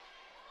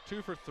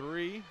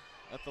 3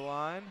 at the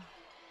line.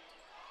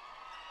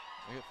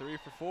 We hit 3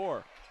 for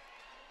 4.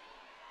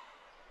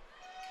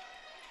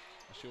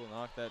 She will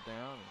knock that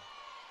down and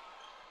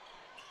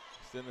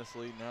extend this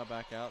lead now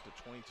back out to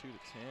 22-10.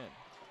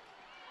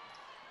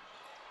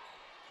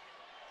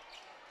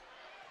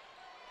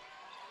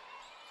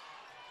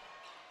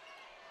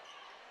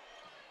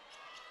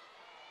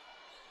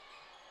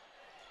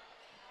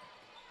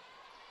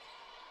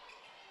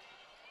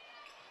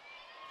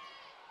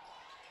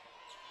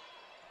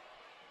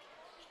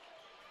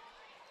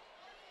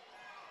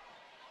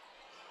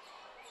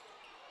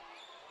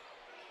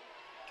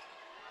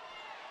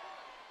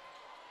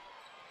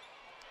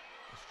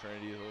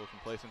 Trinity is a little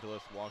complacent to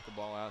let's walk the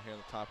ball out here on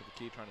the top of the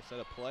key, trying to set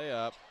a play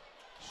up.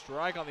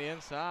 Strike on the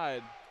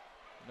inside.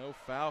 No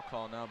foul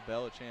call. Now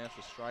Bell a chance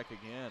to strike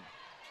again.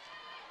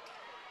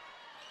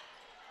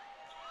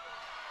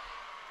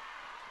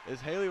 As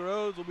Haley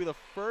Rhodes will be the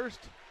first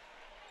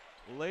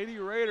Lady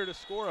Raider to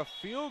score a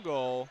field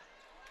goal.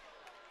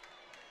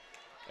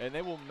 And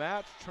they will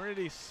match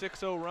Trinity's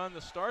 6-0 run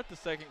to start the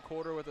second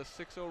quarter with a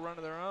 6-0 run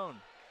of their own.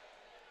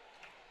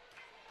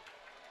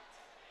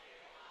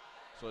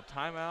 So a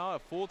timeout, a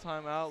full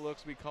timeout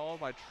looks to be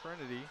called by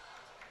Trinity.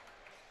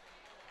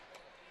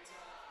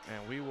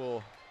 And we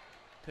will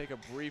take a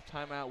brief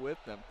timeout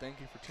with them.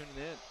 Thank you for tuning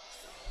in.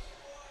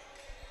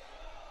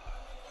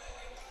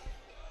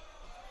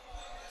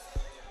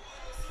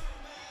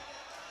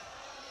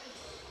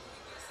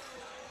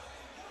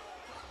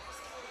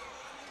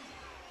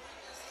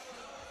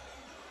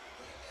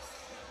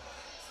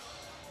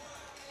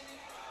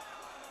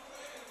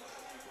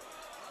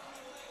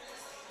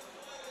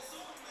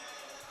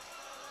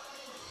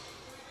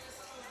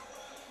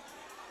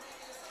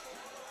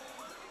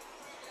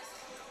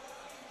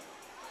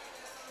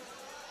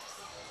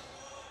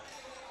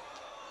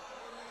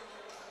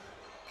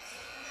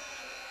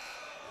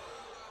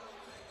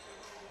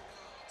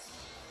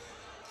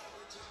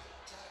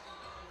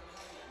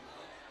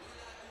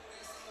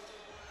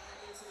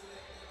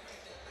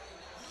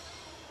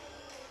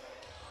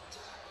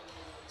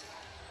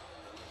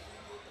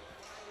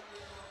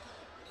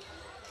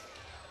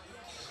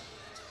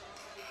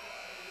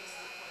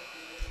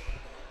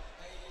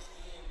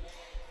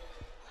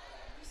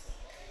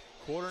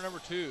 Quarter number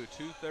 2,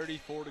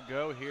 2:34 to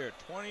go here,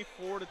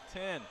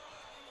 24-10.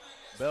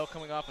 Bell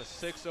coming off a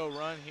 6-0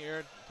 run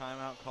here.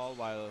 Timeout called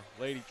by the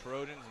Lady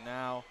Trojans.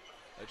 Now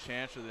a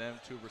chance for them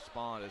to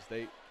respond as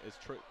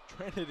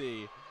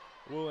Trinity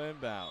will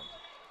inbound.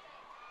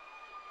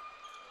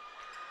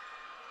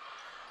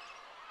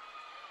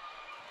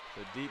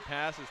 The deep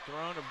pass is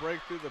thrown to break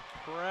through the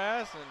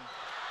press,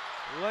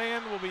 and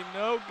lay-in will be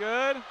no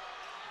good.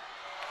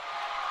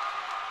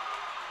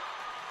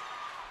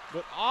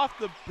 But off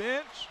the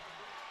bench,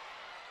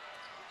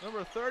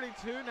 number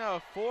 32 now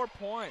at 4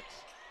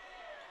 points.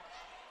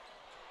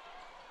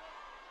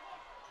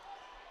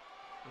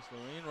 It's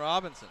Lorene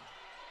Robinson.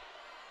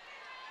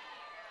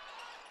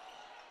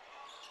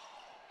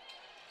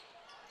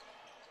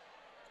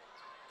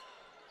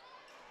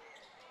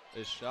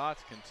 His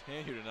shots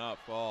continue to not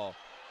fall.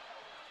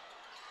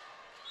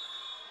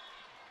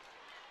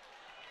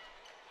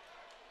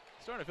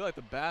 Starting to feel like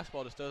the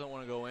basketball just doesn't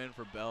want to go in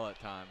for Bell at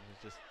times.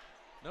 It's just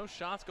no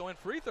shots go in.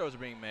 Free throws are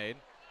being made.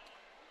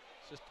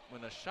 It's just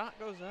when a shot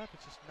goes up,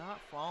 it's just not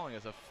falling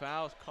as a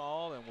foul's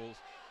called, and will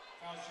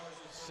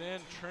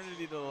send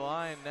Trinity to the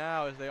line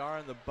now as they are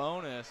in the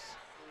bonus.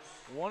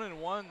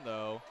 1-1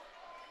 though.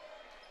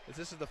 As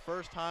this is the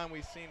first time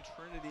we've seen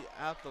Trinity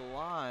at the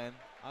line,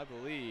 I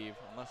believe,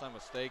 unless I'm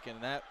mistaken.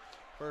 That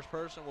first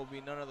person will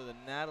be none other than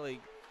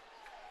Natalia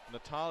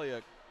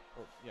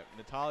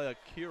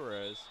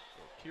Quiroz.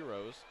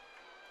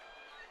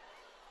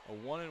 A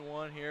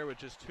 1-1 here with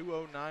just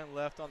 2:09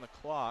 left on the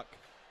clock.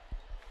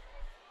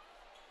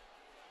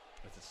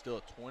 As it's still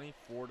a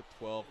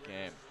 24-12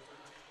 game.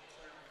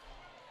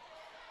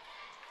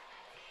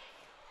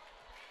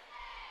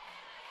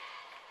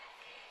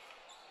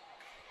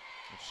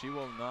 And she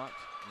will not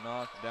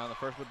knock down the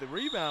first, but the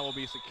rebound will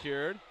be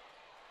secured.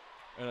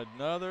 And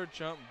another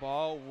jump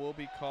ball will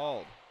be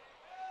called.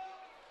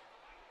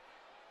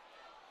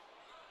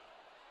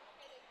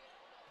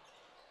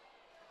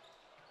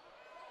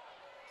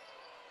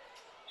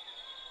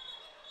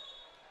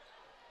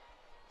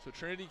 So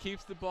Trinity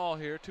keeps the ball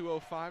here,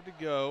 2:05 to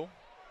go.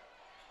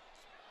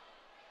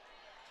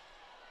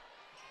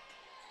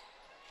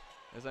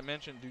 As I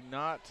mentioned, do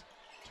not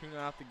tune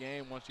out the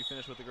game once you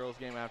finish with the girls'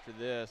 game after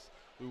this.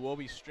 We will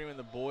be streaming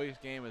the boys'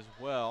 game as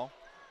well.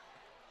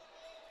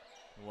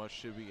 What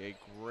should be a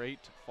great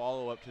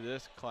follow-up to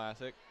this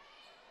classic.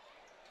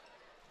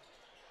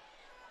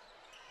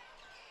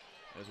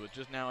 As with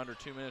just now under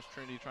 2 minutes,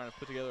 Trinity trying to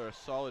put together a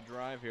solid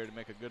drive here to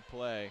make a good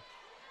play.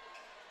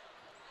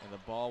 And the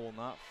ball will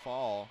not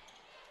fall.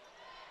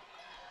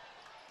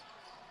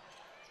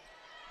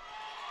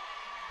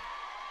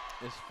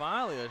 It's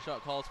finally a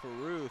shot calls for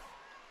Ruth.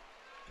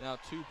 Now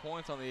 2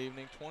 points on the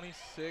evening,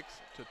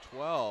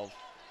 26-12.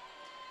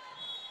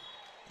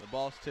 The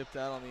ball's tipped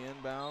out on the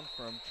inbound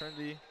from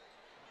Trinity,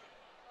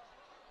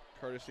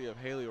 courtesy of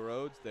Haley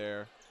Rhodes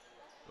there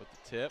with the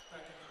tip.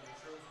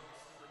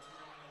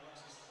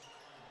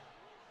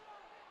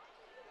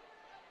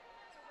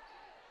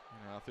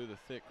 Now through the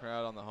thick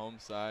crowd on the home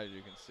side,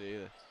 you can see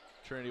the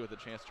Trinity with a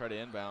chance to try to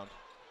inbound.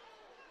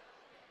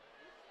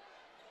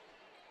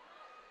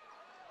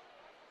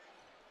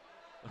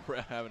 The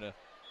ref having to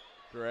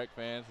direct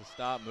fans to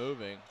stop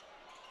moving.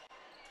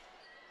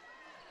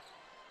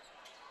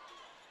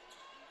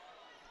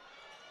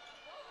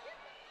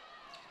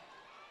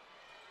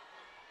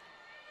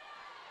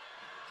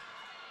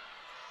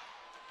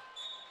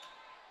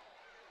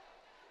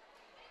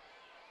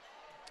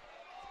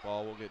 The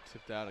ball will get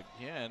tipped out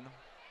again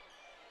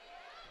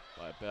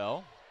by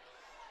Bell.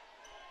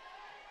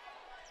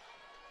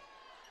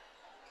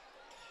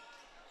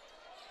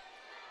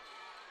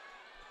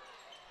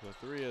 The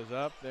three is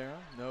up there,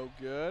 no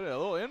good. A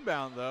little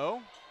inbound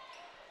though.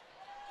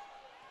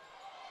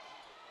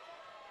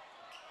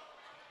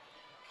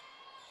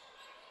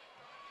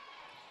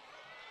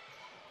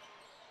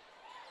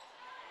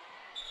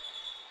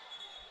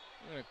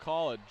 I'm going to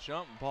call a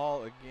jump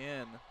ball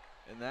again,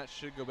 and that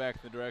should go back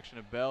in the direction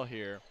of Bell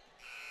here.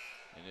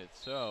 And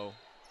it's so.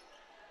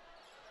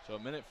 So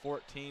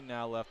 1:14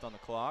 now left on the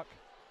clock.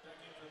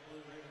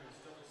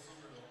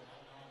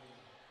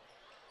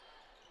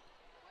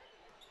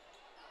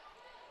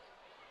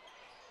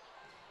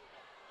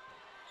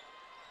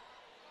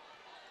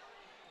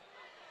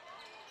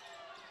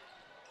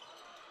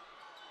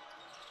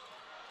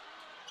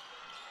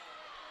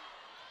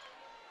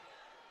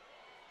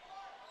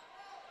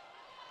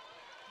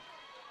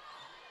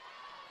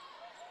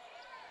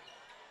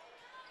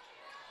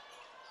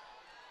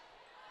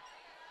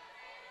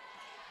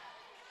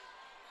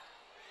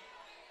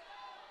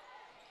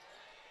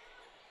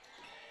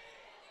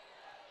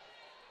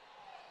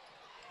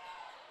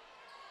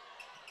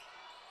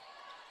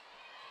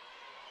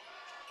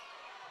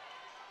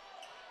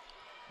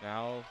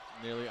 Now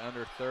nearly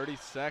under 30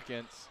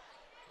 seconds.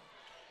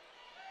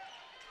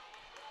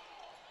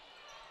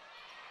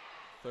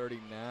 30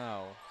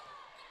 now.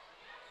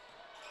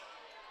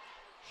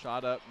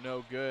 Shot up,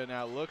 no good.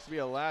 Now it looks to be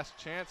a last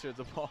chance here.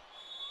 The ball,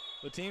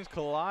 the teams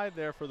collide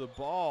there for the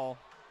ball,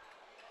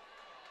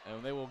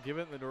 and they will give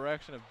it in the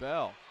direction of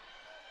Bell.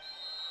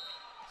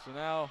 So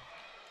now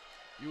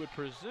you would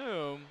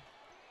presume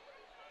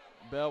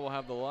Bell will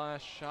have the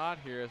last shot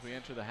here as we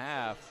enter the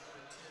half.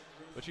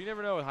 But you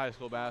never know with high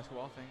school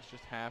basketball. Things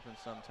just happen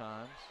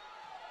sometimes.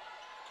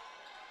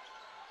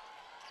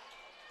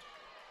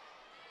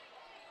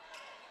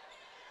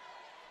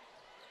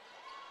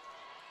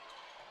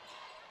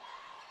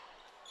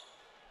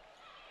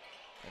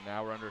 And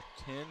now we're under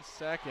 10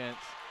 seconds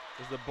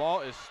as the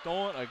ball is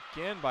stolen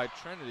again by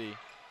Trinity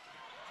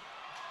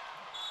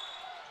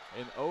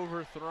and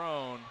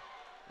overthrown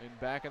and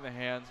back in the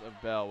hands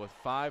of Bell with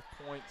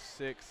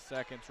 5.6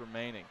 seconds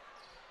remaining.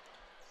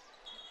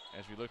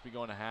 As we look to be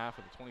going to half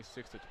with a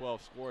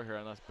 26-12 score here,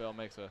 unless Bell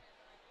makes a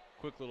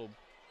quick little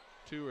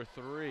 2 or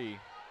 3.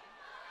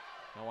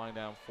 Now winding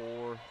down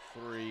 4,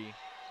 3,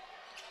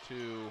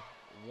 2,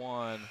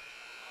 1,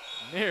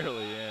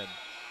 nearly in.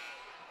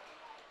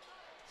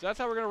 So that's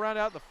how we're going to round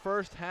out the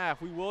first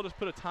half. We will just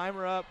put a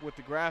timer up with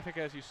the graphic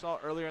as you saw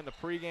earlier in the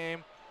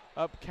pregame,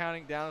 up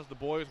counting down as the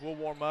boys will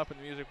warm up and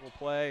the music will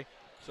play.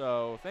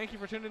 So thank you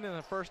for tuning in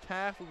the first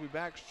half. We'll be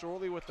back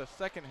shortly with the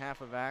second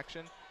half of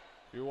action.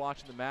 You're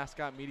watching the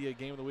Mascot Media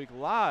Game of the Week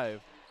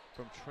live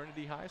from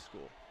Trinity High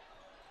School.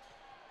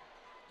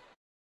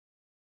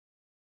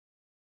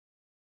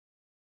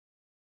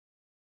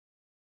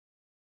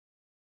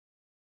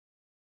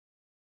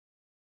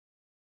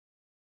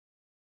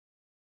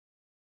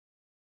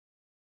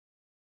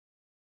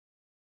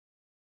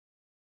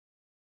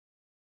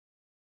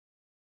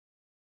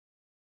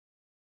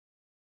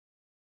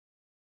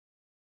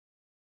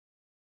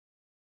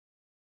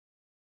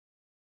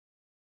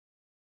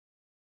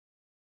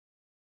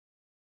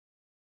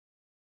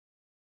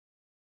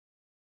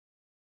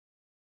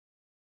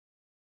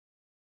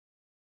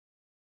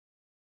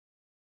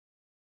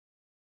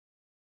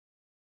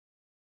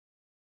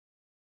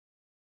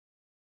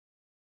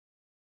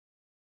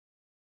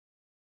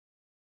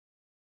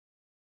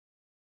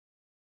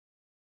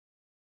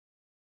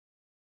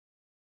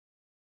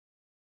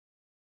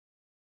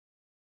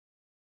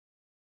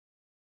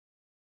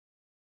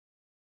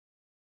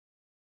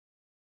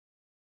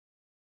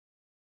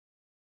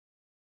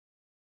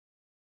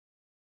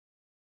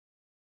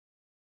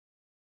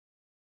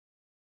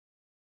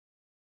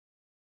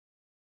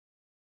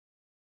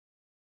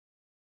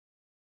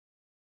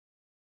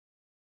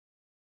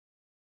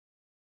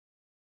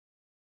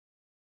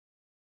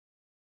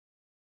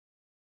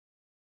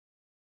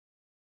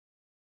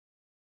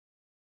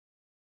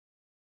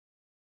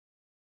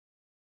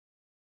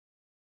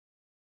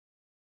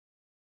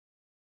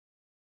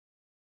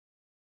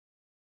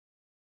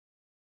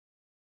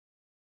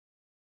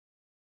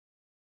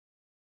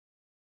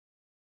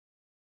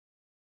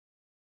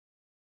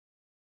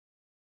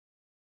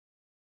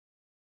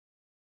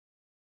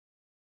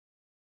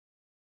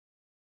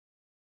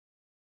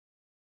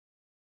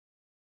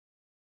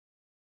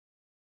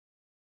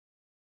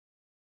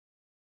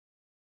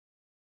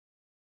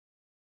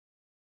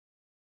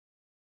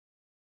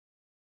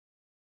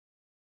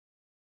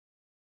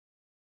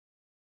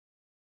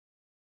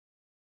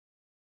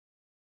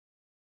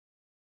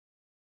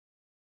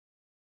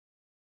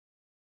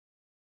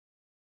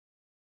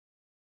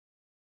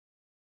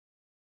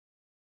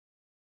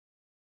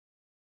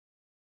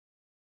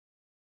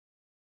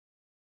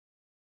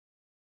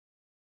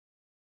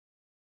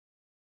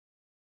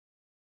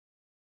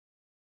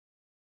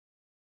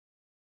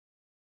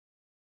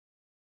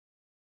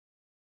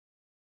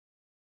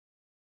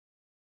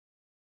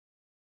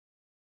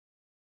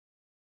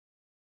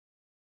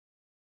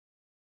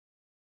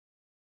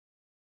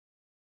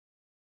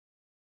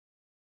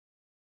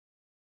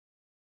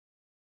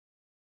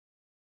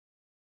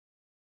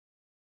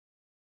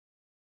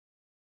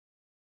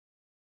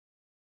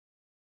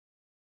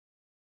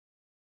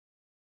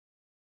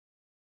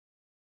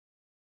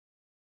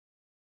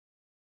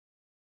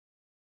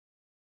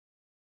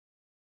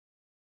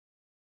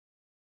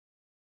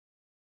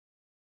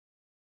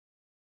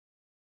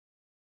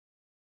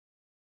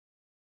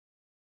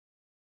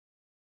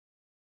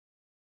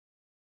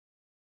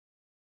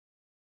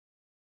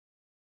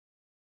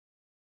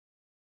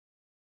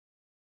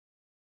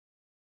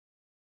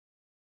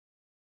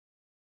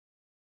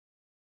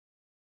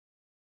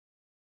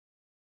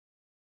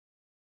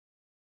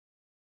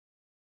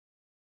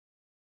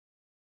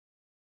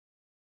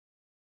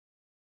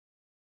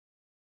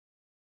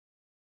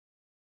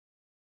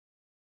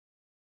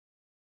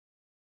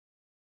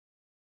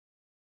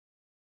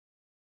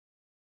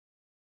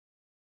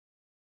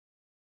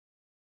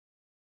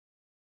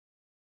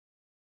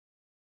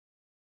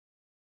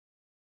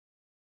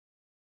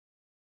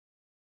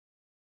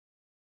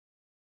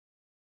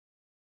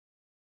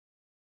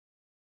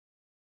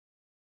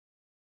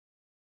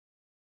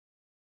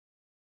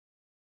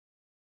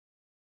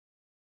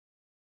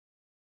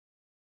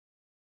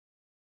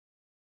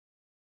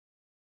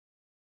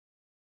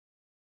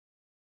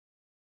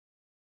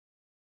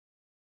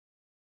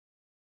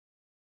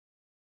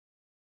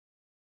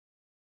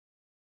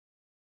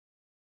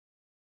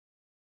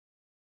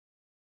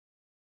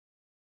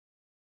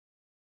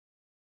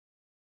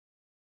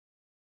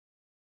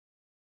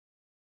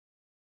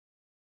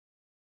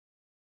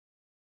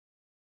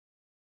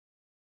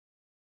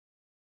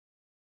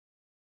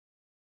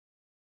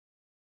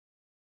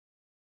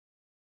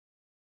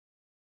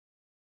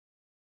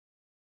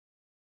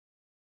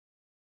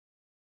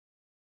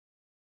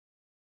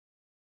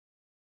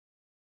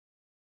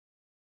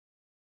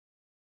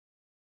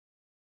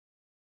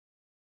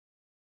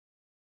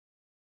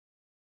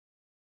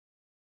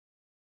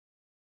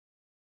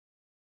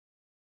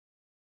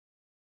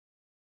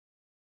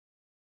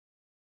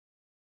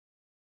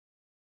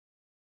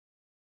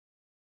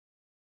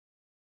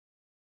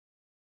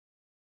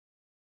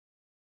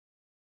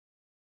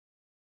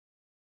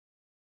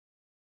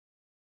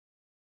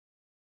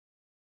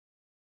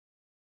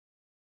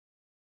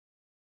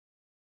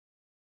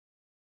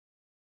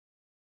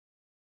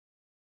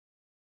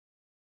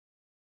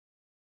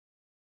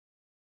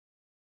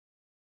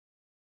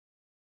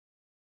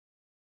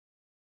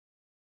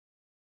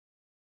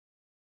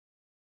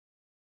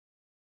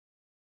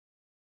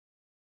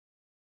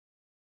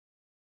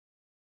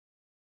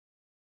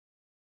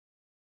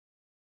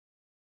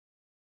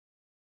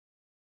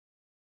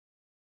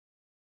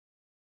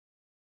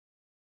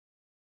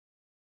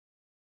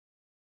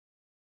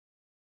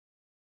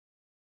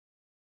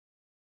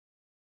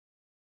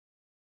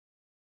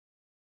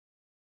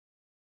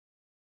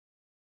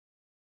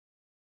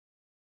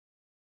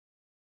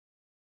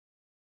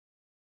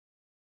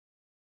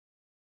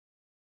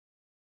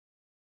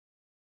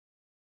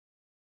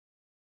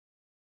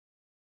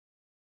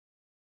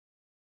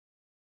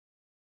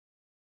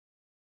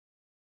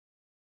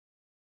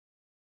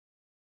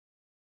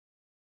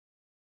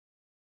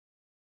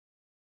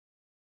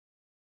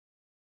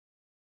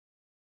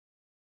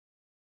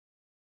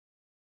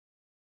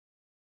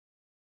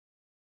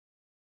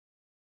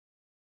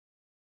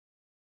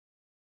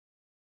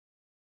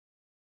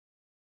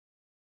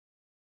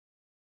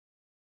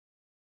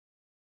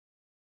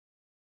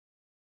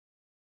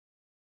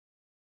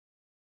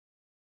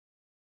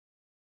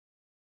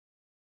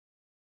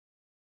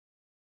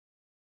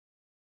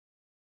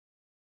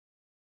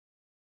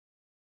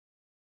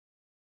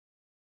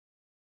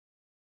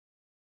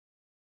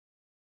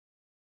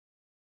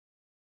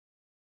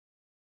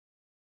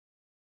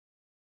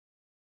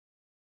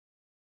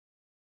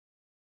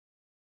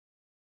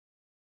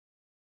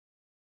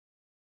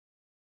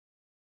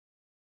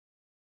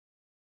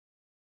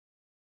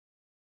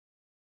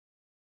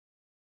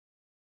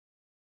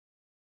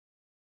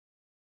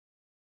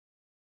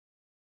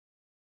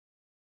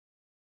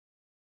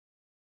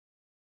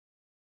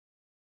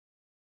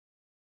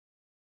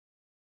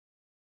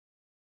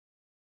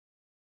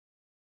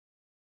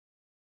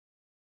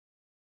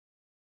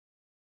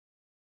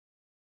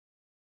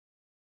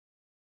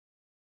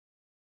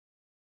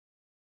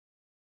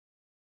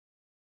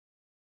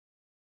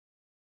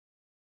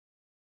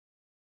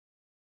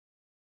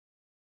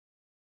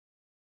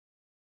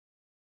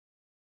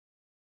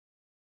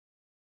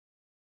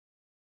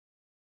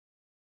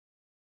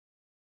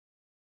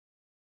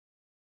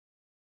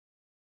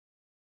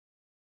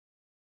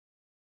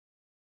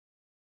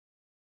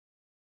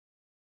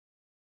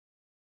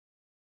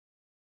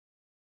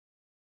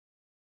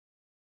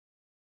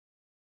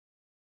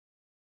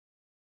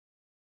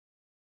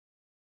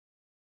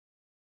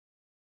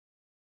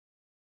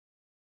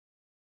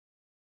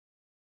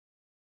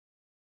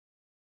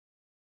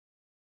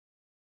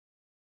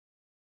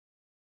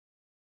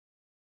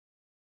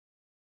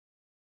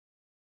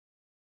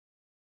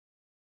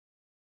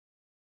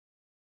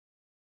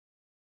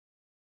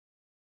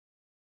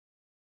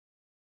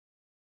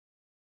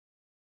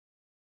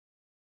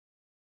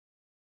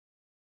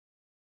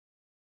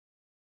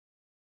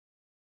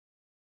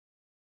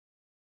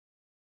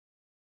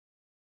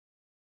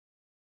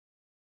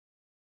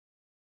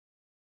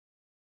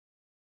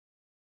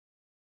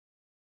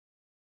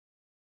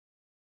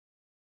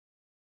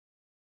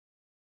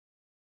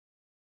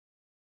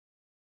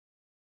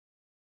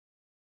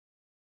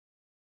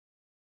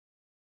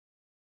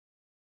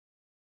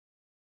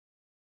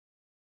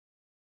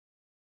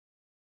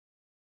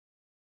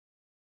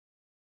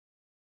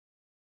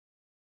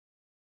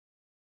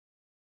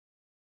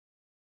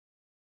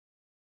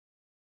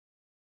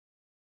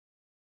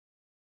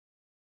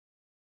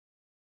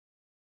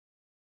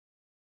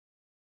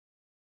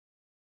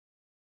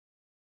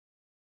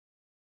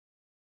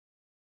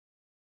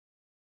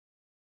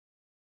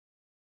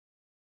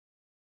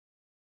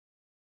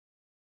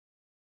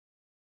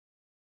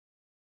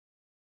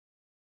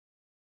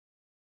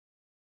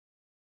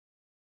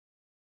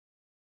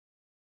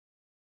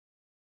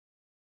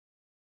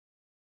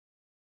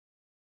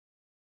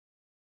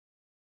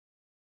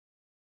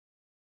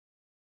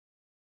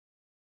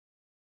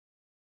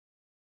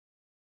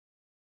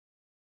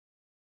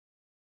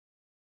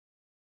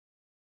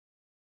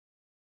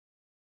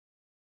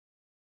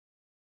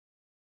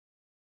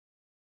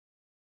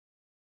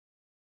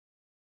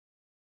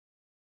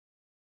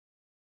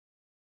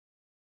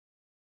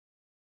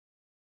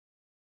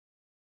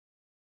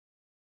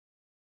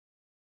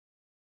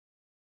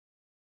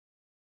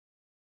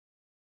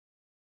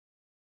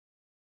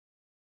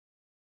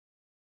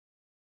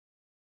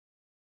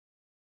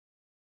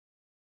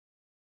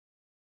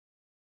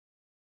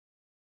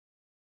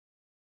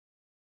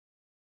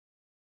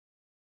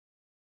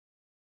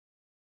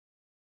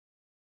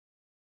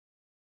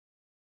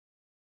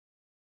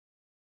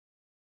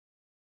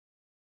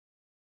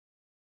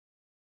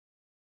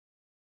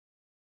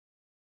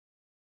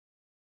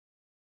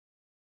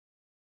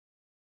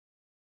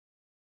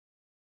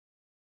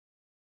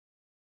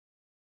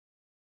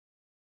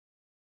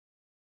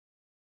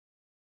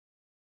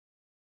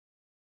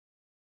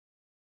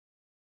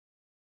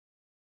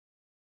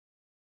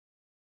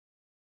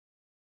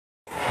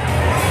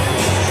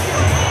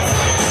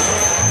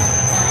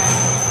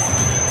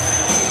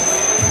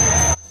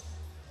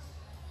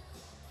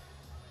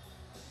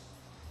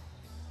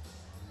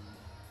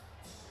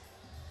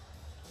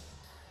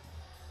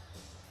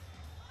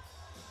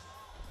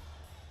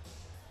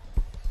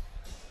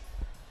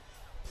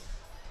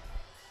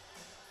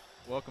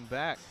 Welcome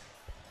back.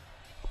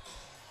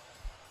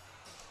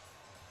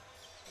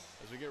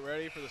 As we get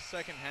ready for the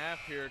second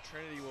half here,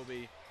 Trinity will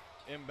be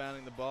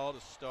inbounding the ball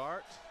to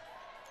start.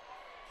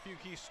 A few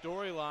key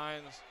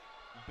storylines.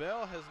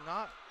 Bell has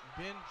not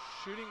been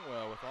shooting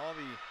well with all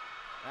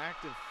the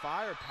active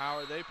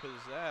firepower they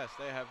possess.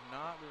 They have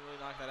not really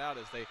knocked that out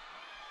as they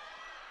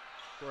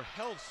were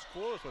held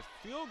scoreless with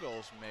field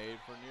goals made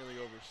for nearly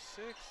over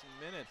 6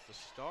 minutes to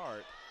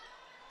start.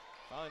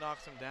 Finally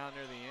knocks them down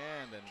near the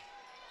end, and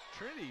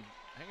Trinity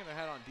hanging their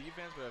hat on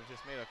defense, but have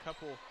just made a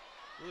couple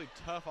really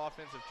tough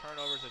offensive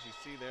turnovers, as you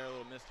see there, a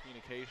little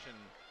miscommunication.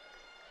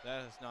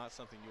 That is not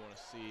something you want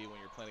to see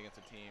when you're playing against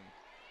a team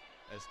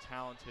as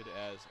talented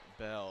as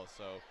Bell.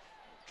 So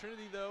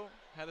Trinity, though,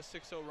 had a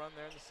 6-0 run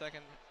there in the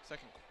second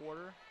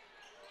quarter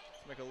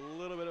to make a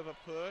little bit of a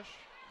push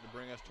to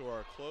bring us to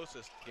our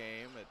closest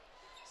game at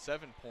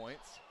 7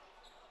 points.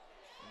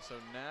 And so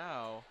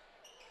now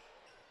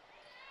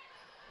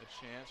a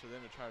chance for them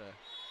to try to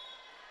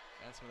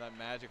add some of that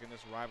magic in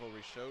this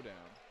rivalry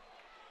showdown.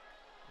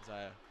 As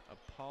I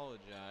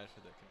apologize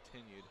for the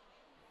continued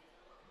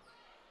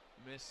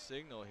missed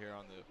signal here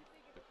on the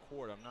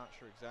court. I'm not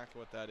sure exactly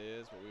what that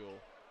is, but we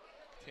will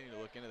continue to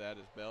look into that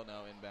as Bell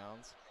now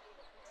inbounds.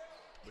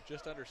 But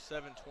just under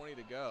 7:20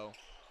 to go.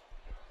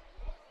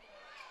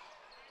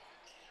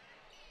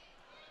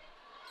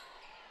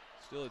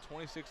 Still a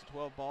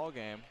 26-12 ball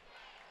game.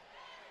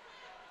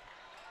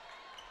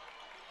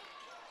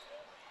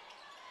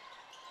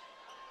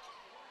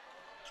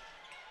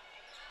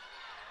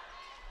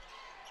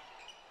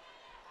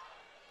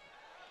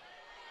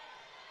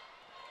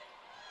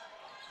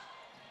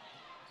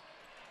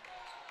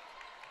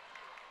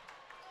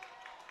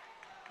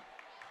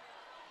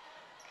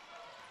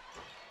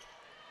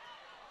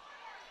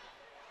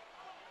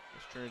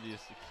 Trinity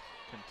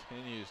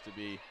continues to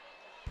be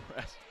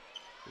pressed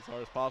as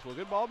hard as possible.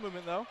 Good ball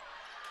movement, though.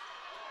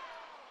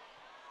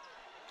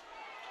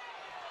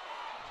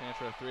 Chance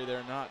for a three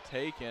there, not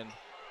taken.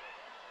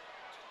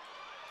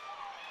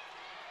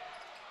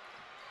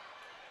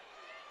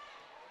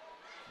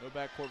 No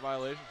backcourt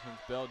violation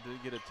since Bell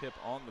did get a tip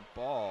on the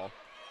ball.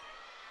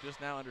 Just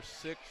now under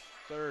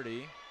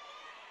 6:30.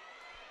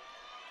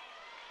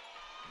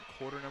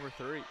 Quarter number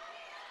 3.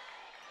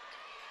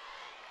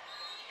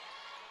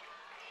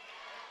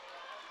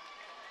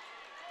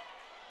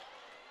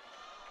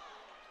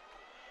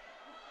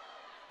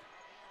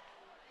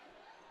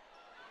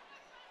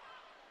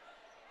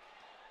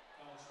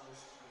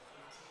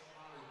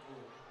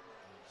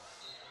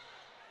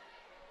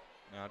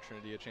 Now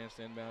Trinity a chance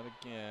to inbound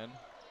again.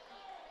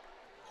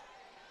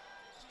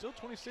 Still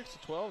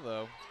 26-12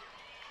 though.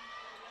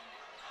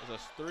 As a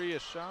three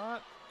is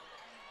shot,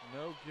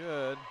 no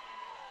good.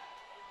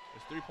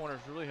 His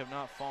three-pointers really have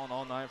not fallen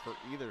all night for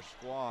either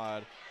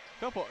squad. A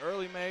couple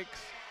early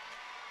makes.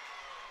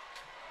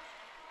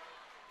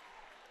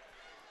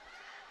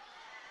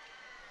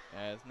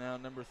 As now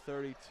number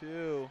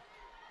 32,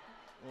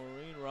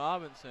 Maureen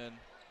Robinson.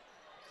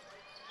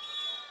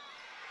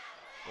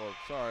 Or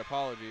sorry,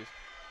 apologies.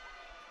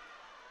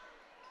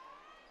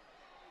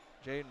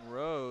 Jaden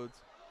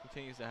Rhodes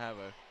continues to have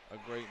a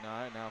great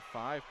night, now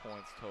 5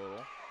 points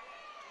total.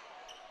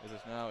 It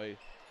is now a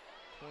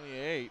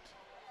 28-12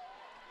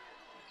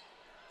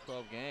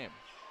 game.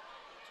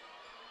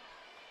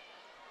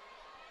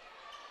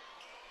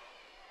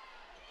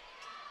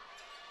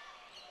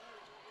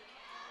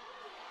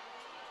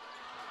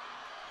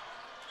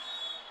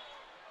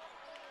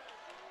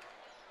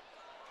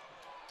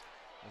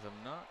 As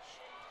I'm not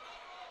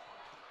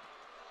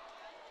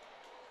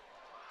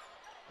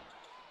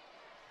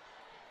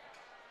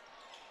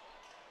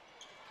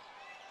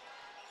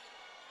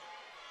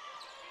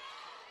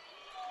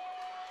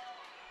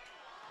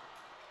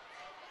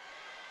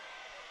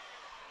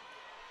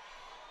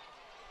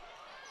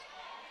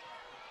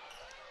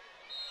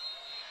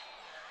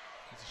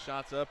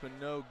shots up and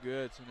no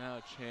good, so now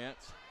a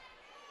chance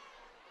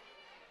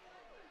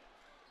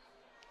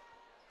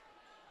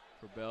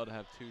for Bell to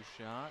have 2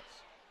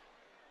 shots.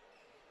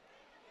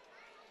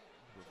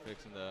 We're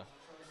fixing the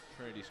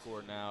Trinity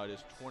score now. It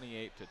is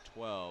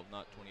 28-12,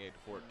 not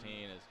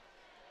 28-14. As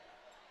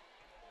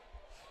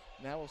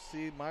now we'll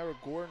see Myra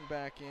Gordon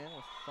back in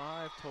with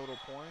 5 total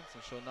points,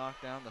 and she'll knock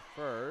down the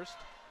first.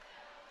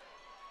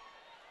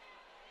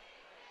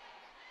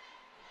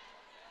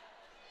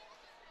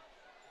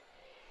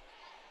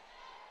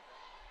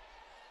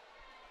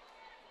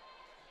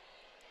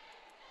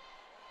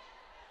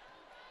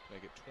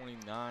 Make it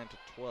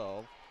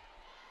 29-12.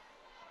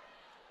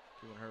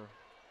 Giving her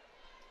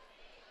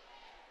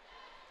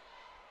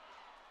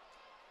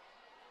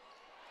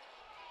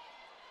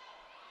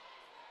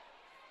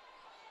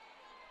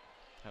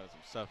having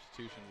some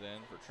substitutions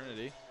in for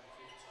Trinity.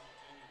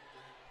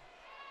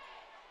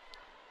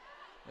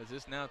 As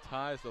this now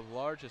ties the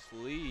largest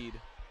lead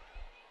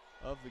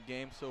of the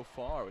game so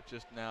far, with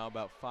just now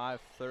about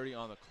 5:30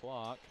 on the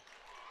clock.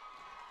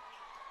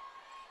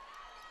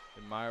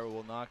 And Myra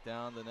will knock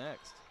down the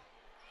next.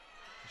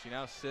 She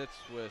now sits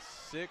with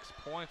 6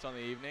 points on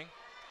the evening,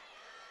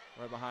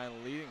 right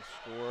behind leading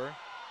scorer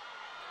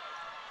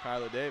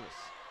Kyla Davis.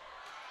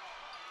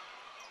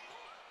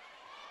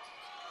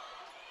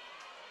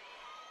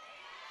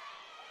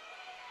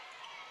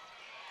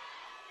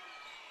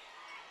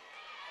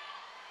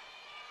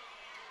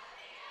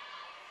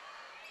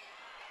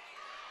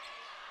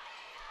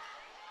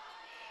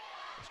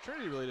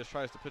 Trinity really just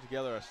tries to put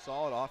together a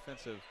solid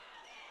offensive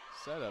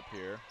setup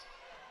here.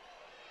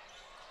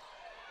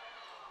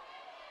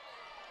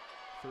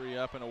 3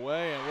 up and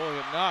away, and will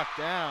get knocked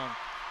down.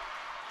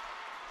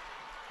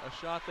 A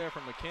shot there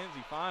from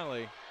McKenzie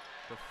finally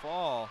to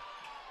fall.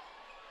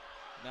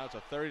 Now it's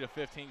a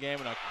 30-15 game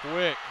and a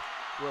quick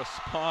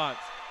response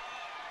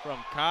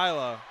from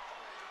Kyla.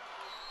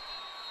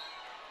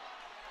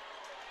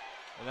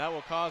 And that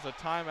will cause a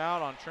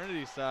timeout on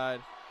Trinity's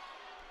side.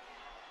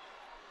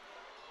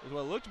 As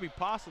what looked to be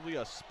possibly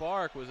a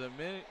spark was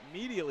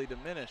immediately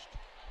diminished,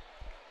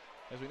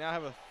 as we now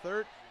have a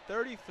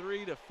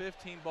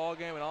 33-15 ball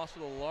game and also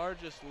the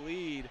largest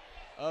lead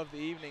of the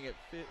evening at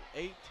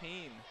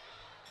 18.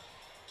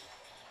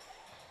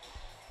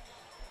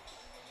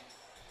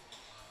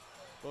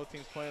 Both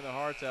teams playing their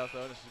hearts out,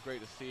 though. This is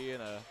great to see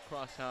in a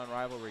crosstown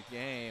rivalry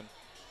game.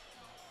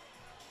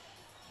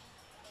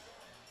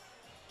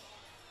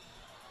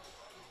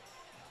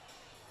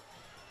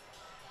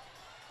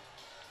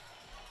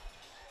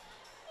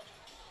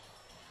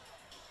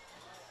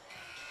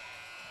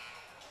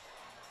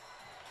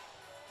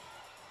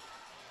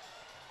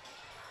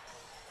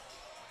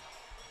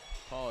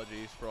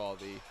 Apologies for all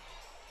the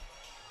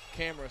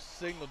camera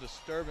signal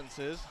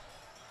disturbances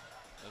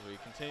as we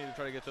continue to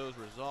try to get those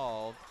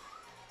resolved.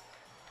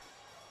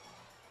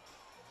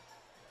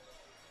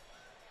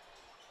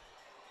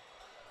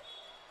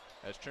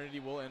 As Trinity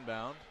will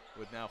inbound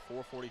with now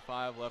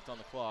 4:45 left on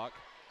the clock.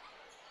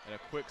 And a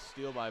quick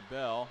steal by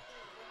Bell.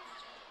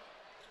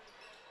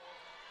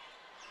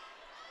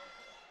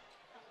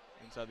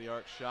 Inside the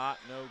arc shot,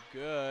 no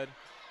good.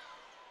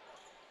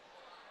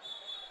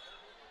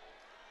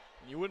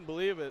 You wouldn't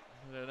believe it,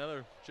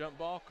 another jump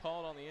ball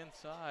called on the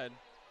inside.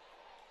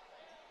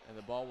 And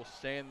the ball will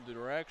stay in the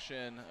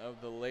direction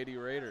of the Lady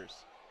Raiders.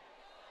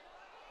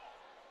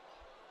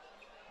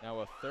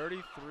 Now a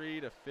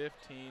 33-15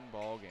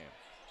 ball game.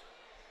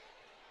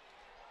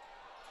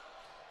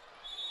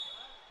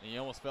 And you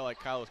almost felt like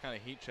Kyle was kind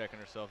of heat checking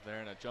herself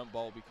there, and a jump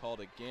ball will be called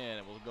again,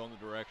 and will go in the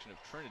direction of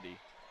Trinity.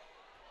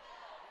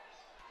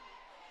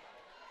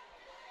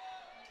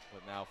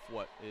 But now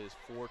what is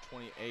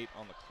 4:28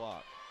 on the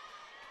clock.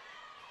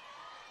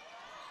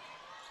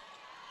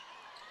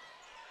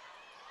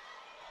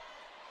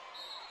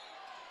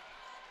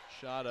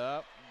 Shot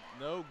up,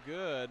 no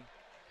good.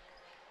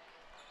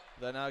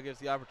 That now gives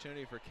the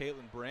opportunity for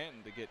Caitlin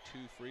Branton to get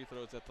 2 free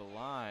throws at the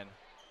line.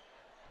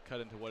 Cut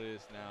into what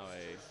is now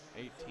a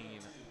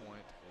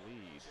 18-point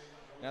lead.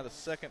 Now the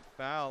second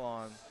foul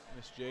on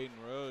Miss Jaden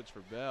Rhodes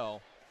for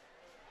Bell.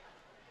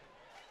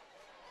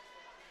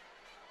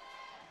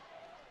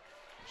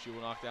 She will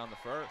knock down the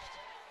first.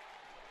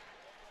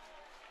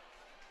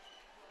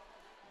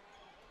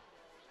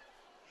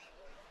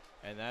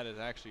 And that is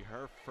actually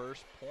her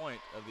first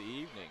point of the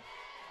evening.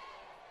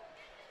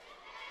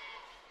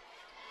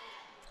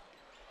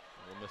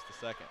 We'll miss the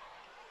second.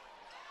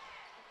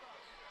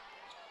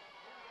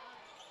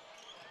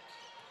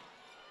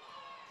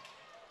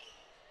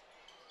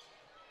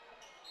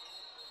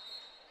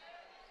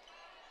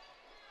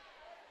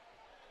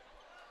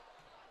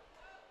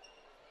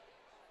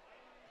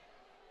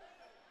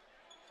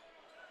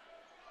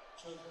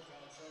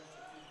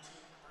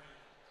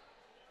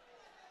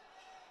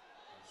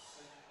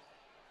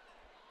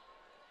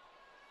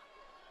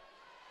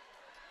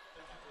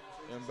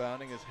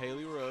 Inbounding is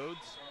Haley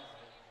Rhodes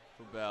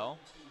for Bell.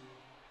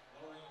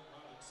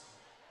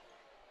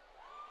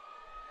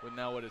 With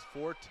now what is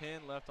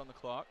 4:10 left on the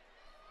clock.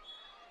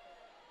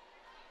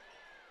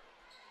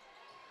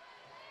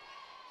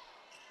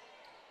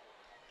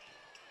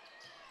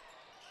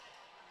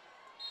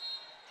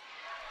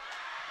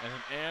 And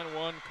an and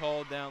one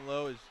called down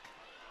low as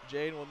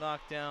Jaden will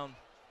knock down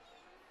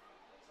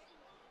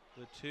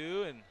the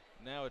 2, and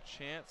now a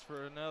chance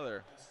for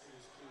another.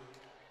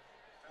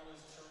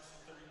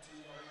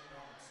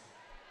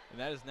 And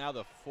that is now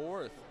the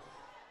 4th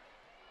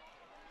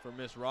for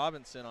Miss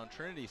Robinson on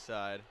Trinity's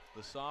side,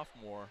 the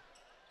sophomore.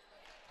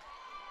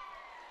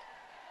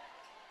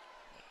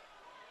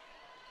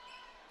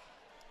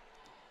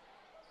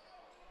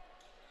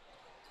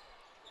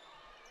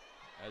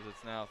 As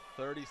it's now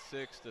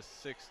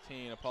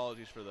 36-16.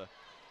 Apologies for the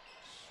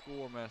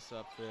score mess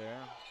up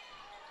there.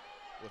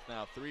 With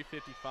now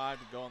 3:55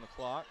 to go on the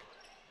clock.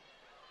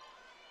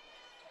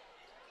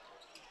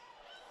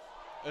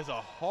 There's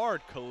a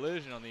hard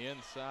collision on the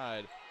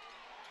inside.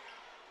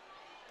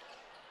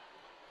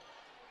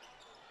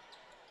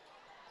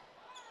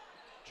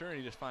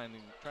 Trinity just trying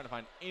to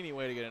find any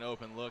way to get an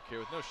open look here.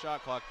 With no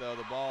shot clock though,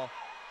 the ball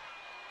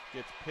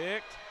gets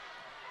picked.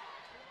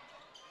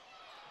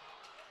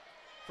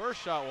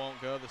 First shot won't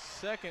go, the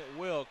second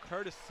will,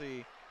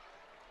 courtesy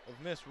of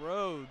Miss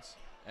Rhodes,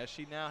 as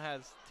she now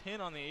has 10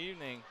 on the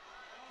evening,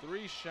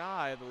 3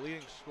 shy of the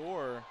leading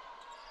scorer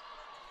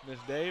Miss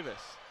Davis.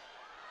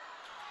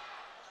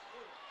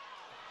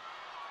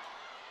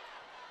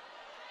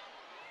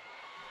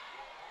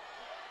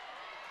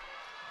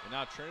 And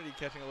now Trinity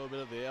catching a little bit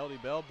of the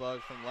LD Bell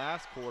bug from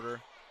last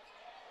quarter.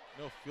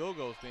 No field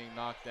goals being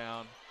knocked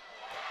down.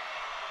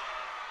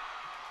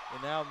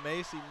 And now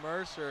Macy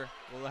Mercer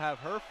will have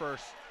her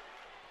first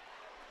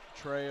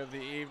tray of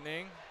the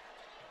evening.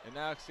 And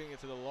now extending it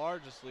to the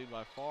largest lead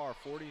by far,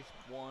 41-16.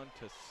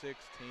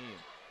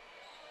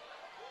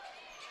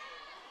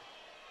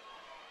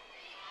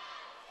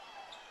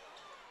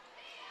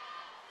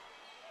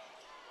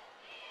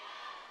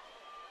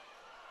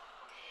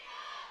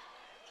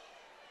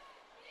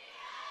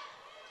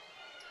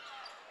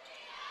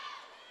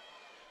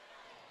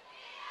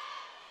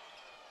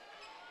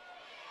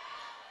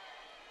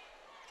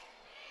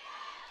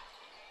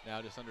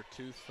 Now just under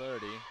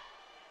 2:30.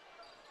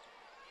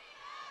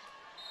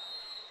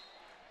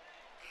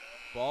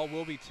 Ball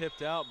will be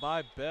tipped out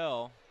by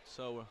Bell.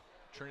 So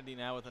Trinity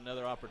now with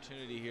another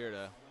opportunity here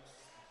to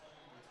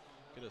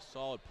get a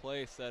solid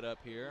play set up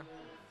here.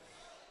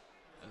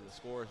 As the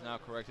score is now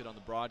corrected on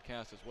the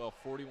broadcast as well.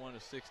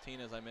 41-16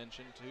 as I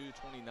mentioned.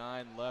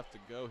 2:29 left to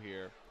go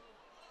here.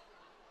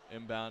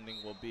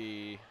 Inbounding will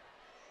be,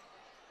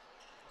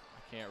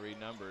 I can't read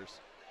numbers,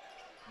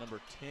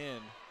 number 10,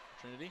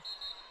 Trinity.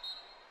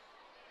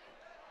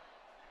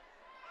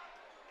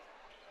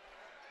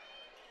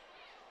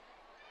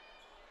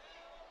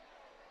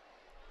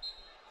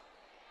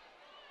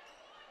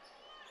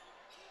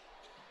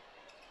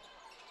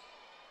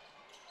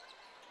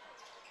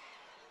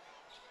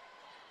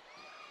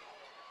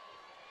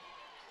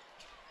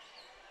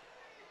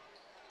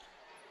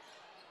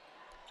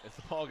 As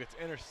the ball gets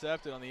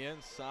intercepted on the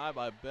inside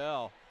by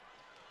Bell.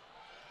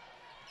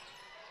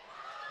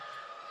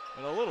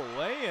 And a little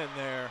lay-in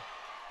there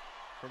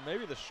for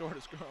maybe the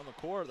shortest girl on the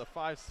court, the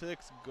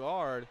 5'6"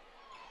 guard.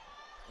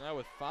 Now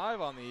with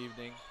 5 on the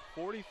evening,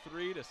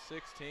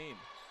 43-16.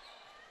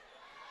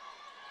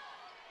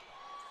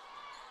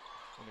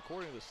 And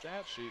according to the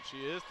stat sheet,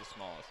 she is the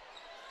smallest.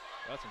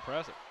 That's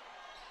impressive.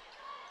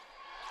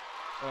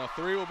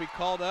 3 will be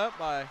called up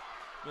by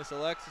Miss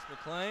Alexis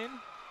McLean.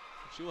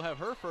 She will have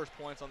her first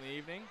points on the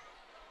evening.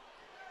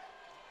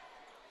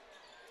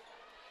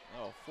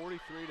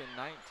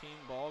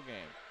 43-19 ball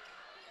game.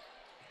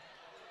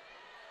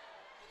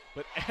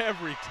 But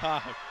every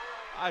time,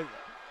 I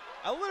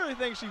literally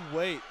think she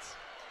waits.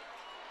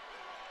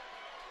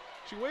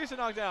 She waits to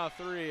knock down a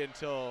 3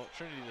 until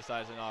Trinity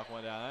decides to knock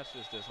one down. That's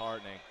just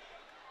disheartening.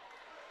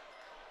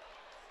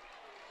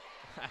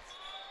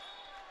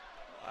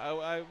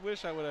 I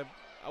wish I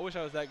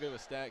was that good of a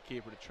stat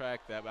keeper to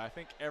track that, but I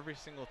think every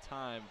single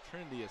time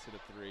Trinity has hit a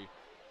 3,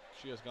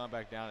 she has gone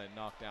back down and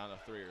knocked down a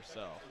 3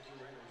 herself.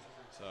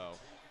 So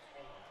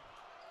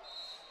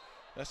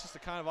that's just the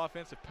kind of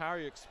offensive power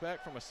you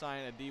expect from a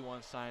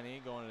D1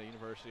 signee going to the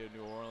University of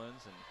New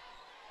Orleans, and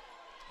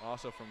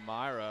also from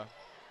Myra,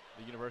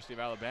 the University of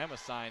Alabama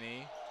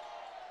signee.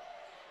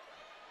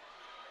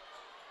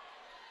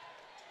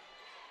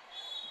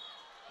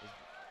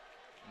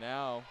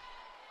 Now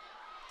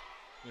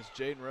Miss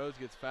Jaden Rhodes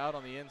gets fouled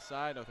on the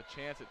inside with a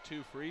chance at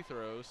 2 free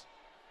throws.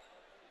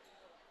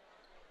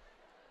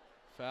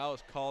 Foul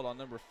is called on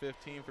number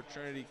 15 for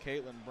Trinity,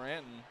 Caitlin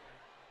Branton.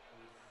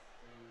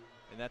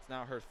 And that's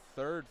now her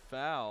 3rd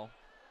foul.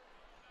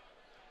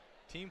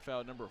 Team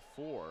foul number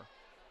 4.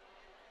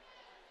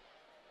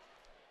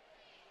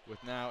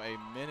 With now a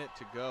minute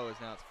to go,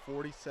 as now it's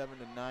 47-19.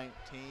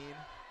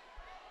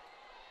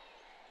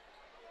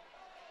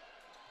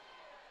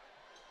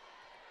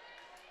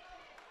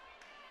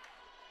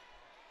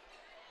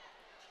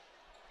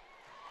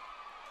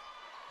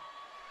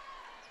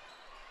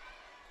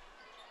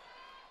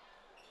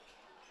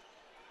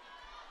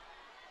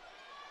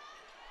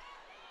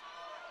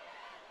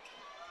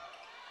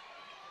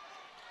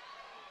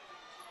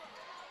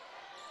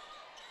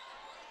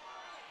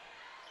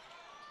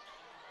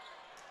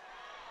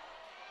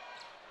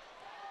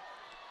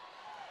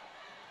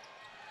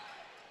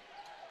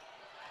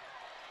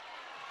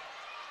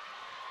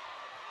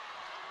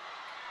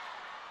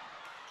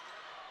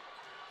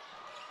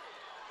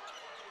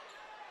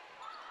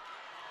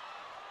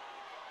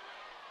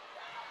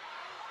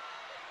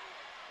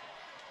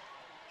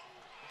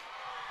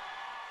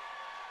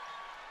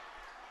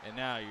 And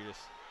now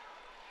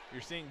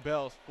you're seeing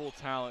Bell's full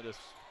talent just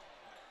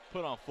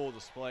put on full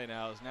display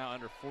now. It's now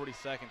under 40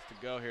 seconds to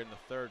go here in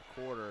the 3rd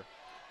quarter.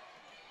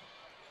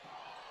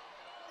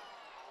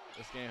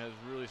 This game has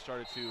really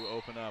started to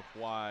open up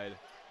wide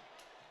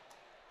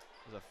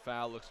as a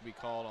foul looks to be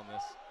called on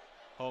this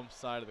home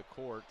side of the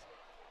court.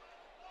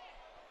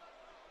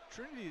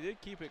 Trinity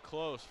did keep it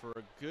close for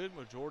a good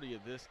majority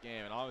of this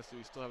game, and obviously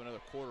we still have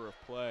another quarter of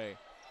play.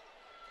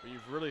 But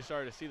you've really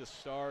started to see the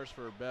stars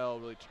for Bell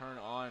really turn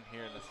on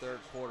here in the 3rd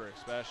quarter,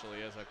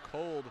 especially as a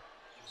cold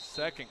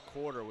 2nd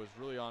quarter was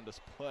really on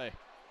display.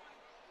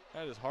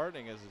 Kind of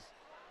disheartening as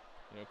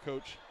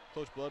Coach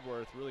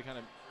Bloodworth really kind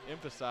of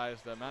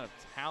emphasized the amount of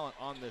talent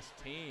on this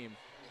team,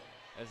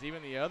 as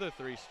even the other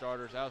 3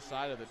 starters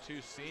outside of the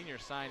 2 senior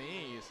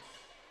signees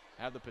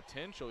have the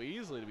potential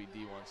easily to be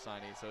D1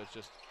 signees. So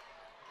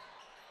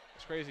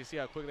it's crazy to see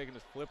how quick they can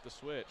just flip the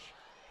switch.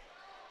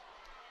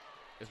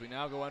 As we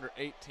now go under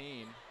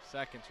 18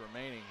 seconds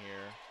remaining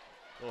here.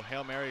 Little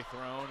Hail Mary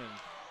thrown and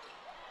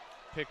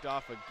picked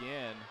off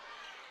again.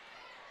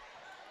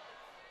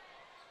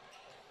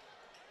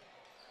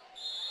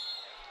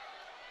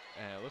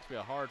 And it looks to be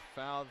a hard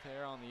foul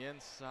there on the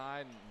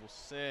inside, and will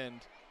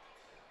send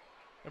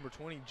number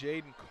 20,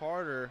 Jaden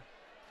Carter,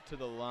 to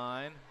the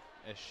line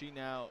as she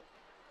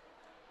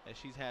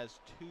has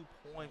 2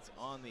 points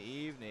on the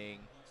evening.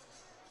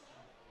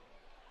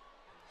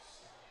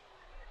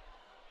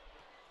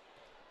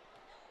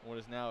 What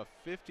is now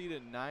a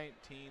 50-19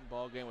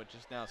 ball game with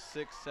just now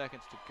 6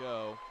 seconds to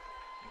go.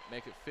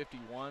 Make it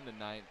 51-19.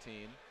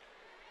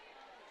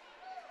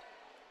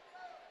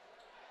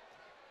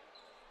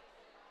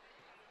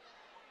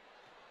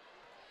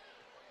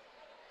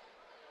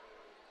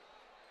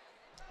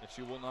 And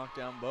she will knock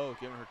down both,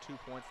 giving her 2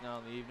 points now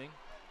in the evening,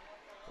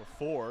 or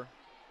 4.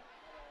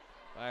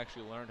 I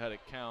actually learned how to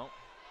count.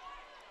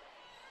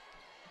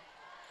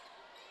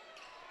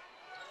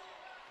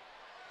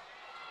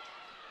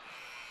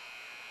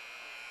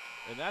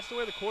 And that's the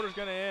way the quarter's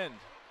going to end.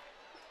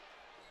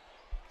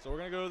 So we're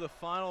going to go to the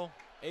final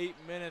 8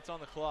 minutes on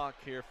the clock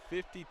here,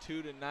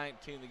 52-19.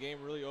 The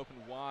game really opened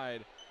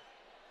wide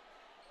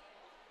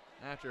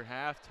after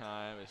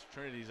halftime as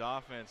Trinity's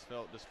offense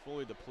felt just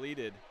fully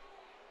depleted.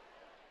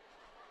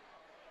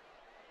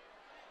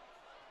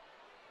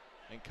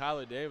 And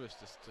Kyla Davis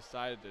just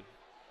decided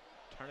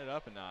to turn it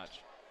up a notch.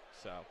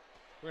 So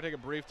we're going to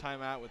take a brief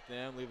timeout with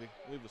them, leave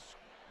the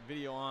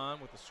video on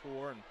with the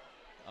score, and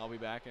I'll be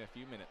back in a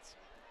few minutes.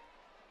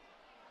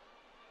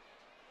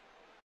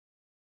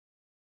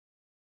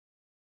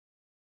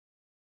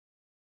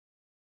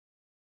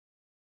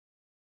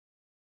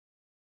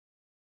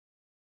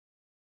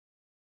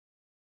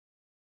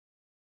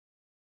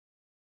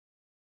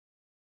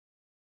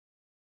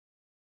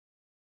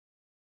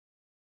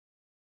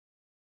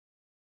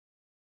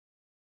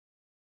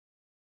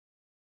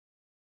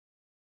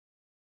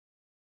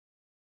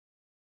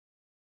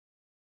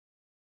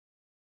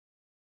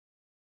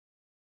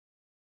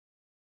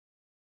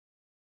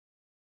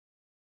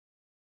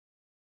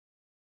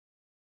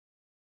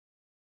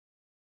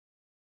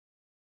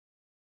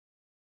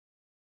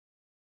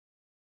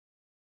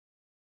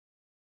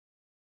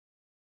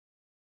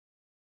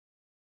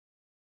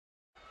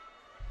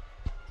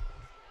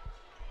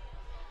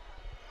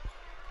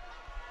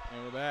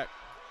 And we're back.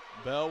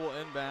 Bell will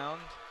inbound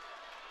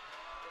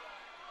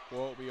for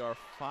what will be our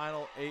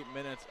final 8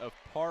 minutes of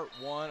part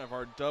 1 of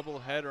our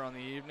doubleheader on the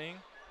evening.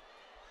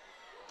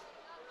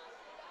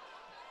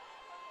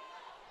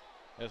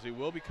 As we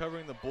will be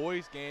covering the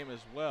boys game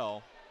as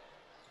well.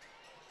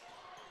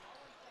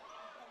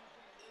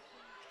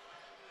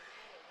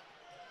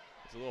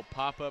 There's a little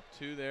pop-up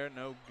two there,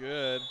 no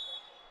good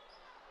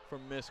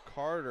from Miss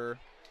Carter.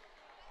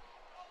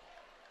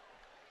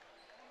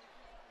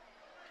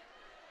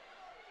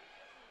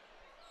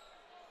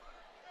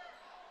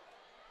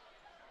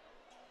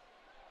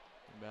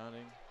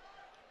 Inbounding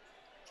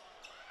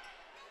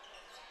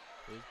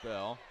is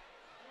Bell.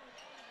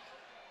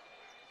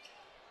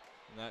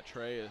 And that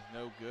tray is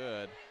no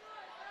good.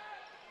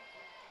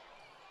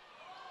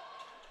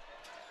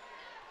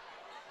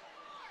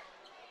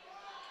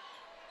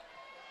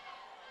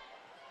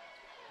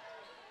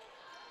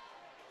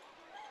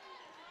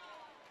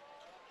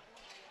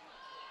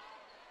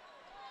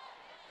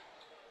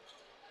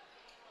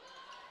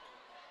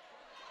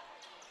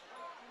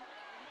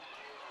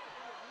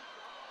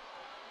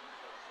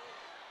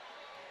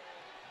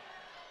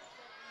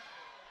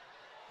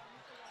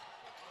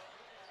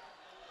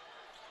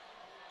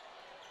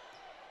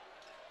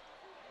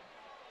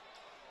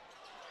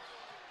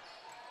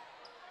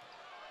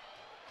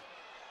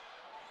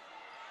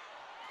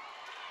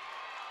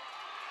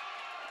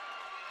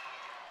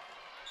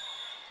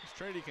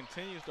 Trinity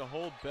continues to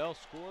hold Bell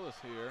scoreless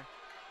here.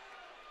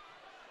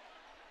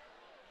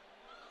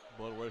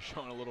 Bloodworth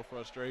showing a little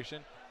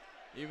frustration.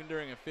 Even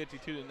during a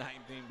 52-19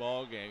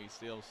 ball game, you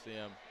still see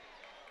him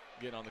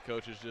getting on the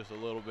coaches just a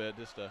little bit,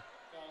 just to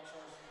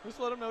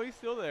let him know he's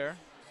still there.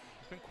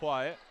 He's been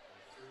quiet.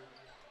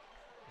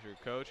 As your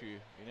coach, you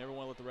never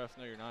want to let the refs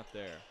know you're not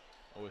there.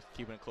 Always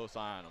keeping a close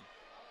eye on them.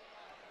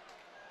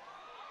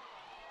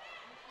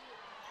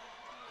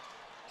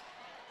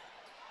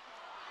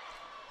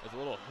 There's a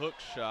little hook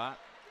shot.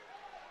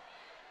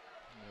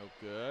 No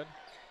good.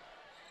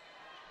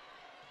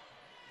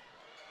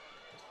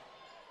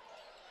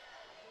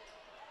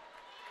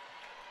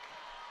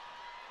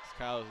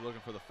 Kyle is looking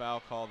for the foul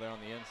call there on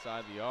the inside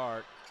of the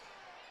arc.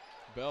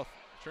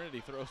 Trinity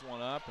throws one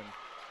up, and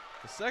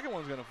the second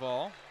one's going to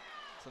fall.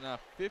 So now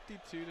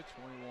 52-21.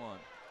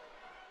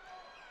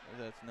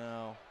 That's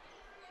now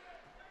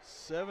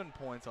 7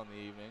 points on the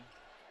evening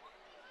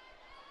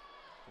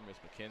for Miss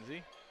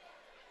McKenzie.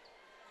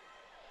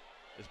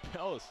 As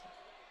Bell is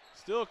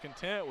still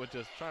content with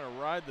just trying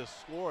to ride the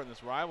score in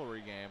this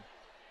rivalry game.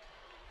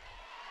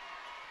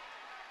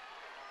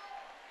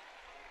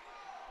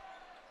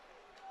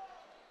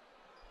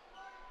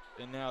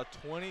 And now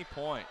 20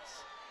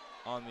 points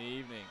on the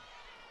evening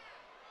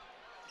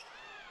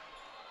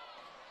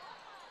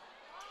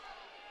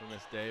for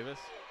Miss Davis.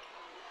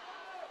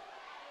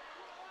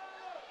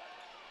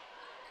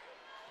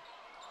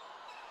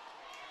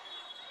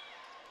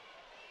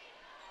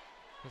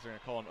 They're going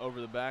to call an over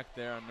the back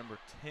there on number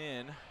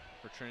 10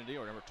 for Trinity,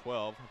 or number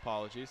 12,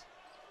 apologies.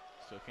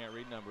 Still can't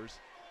read numbers.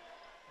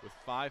 With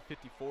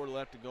 5:54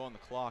 left to go on the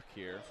clock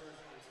here.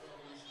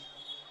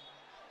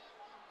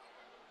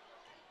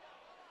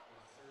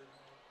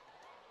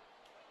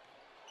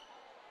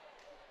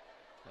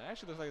 It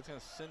actually looks like it's going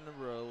to send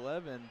number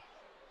 11,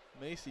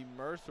 Macy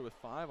Mercer, with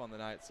 5 on the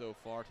night so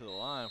far, to the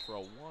line for a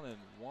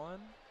 1-and-1,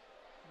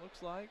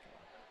 looks like.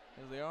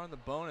 As they are in the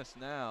bonus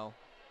now,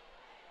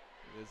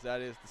 as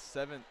that is the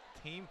 7th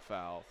team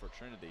foul for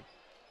Trinity.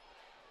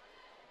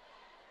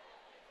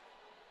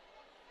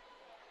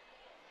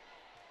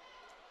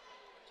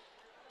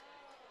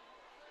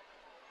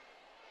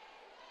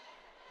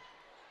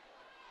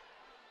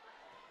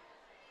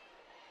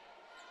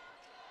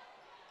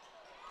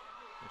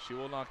 And she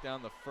will knock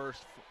down the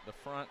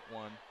front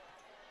one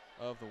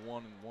of the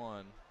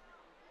 1-and-1.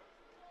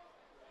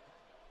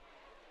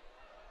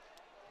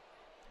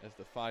 As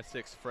the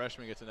 5'6"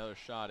 freshman gets another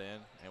shot in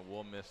and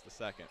will miss the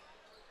second.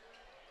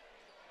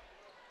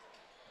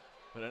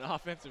 But an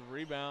offensive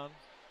rebound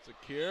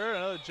secured.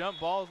 Another jump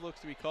ball looks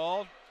to be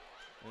called,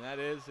 and that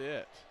is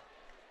it.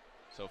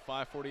 So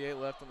 5:48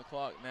 left on the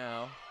clock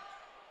now.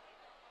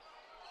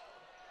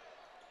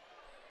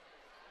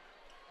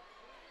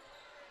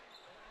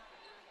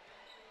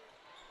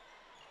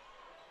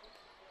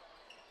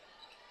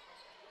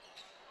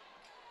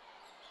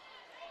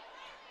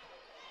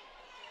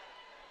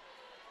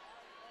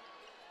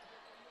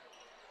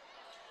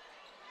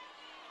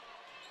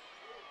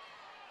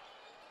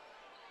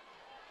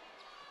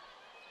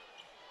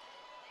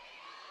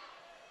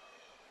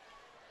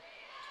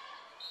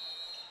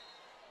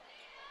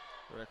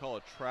 We're going to call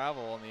a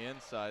travel on the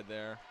inside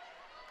there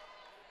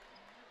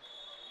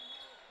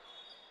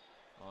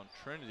on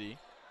Trinity,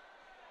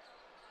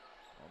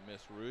 on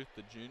Miss Ruth,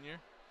 the junior.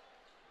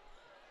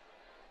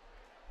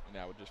 And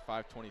now with just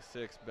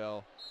 5:26,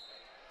 Bell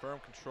firm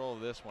control of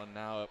this one,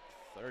 now up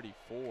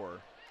 34.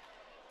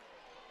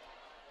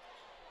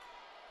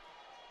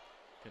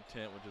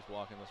 Content with just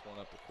walking this one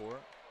up the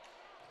court.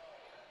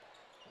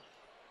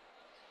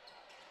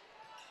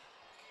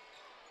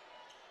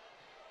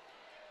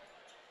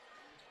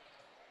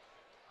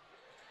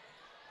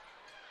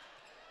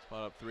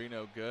 Spot up 3,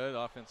 no good.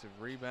 Offensive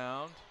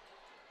rebound.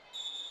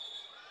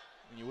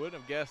 And you wouldn't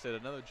have guessed it,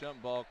 another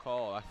jump ball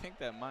call. I think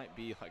that might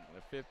be like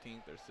the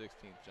 15th or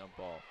 16th jump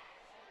ball.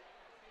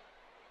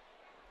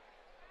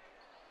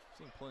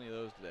 Seen plenty of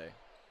those today.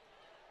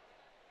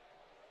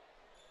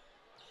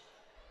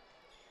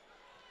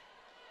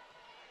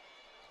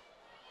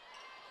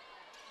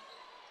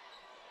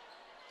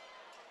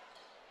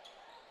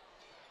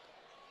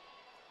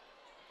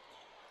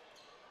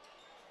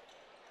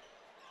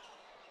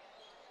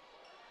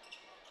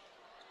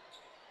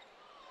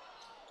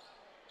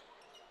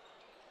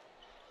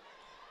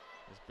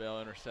 As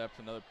Bell intercepts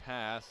another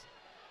pass.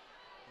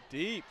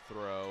 Deep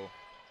throw.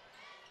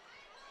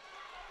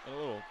 And a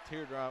little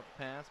teardrop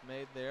pass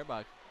made there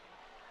by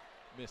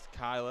Miss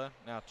Kyla.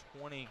 Now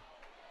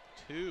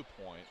 22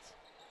 points.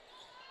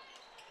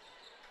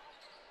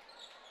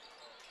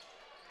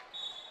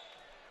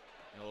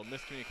 And a little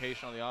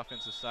miscommunication on the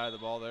offensive side of the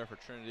ball there for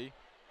Trinity.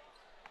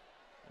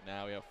 And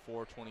now we have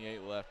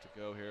 4:28 left to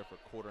go here for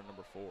quarter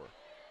number 4.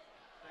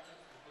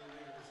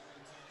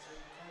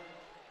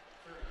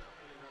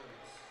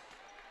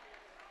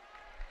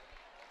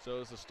 So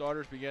as the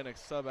starters begin to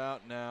sub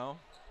out now,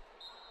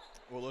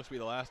 what looks to be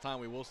the last time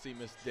we will see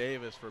Miss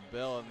Davis for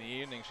Bell in the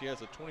evening. She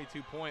has a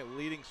 22-point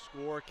leading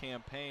score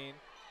campaign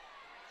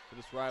for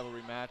this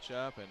rivalry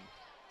matchup, and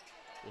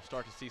we'll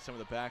start to see some of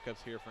the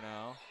backups here for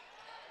now.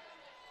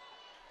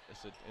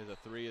 This is a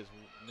 3 is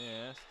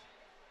missed,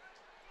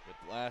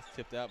 but last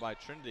tipped out by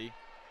Trinity.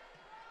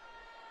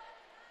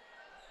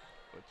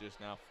 But just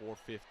now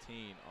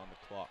 4:15 on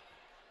the clock.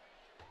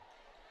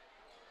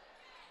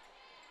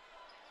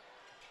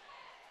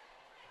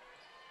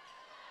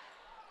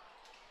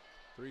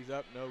 Three's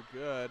up, no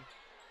good.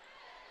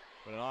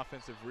 But an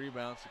offensive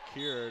rebound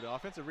secured.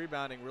 Offensive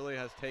rebounding really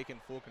has taken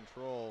full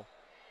control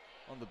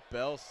on the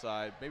Bell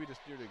side. Maybe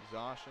just due to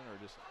exhaustion or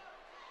just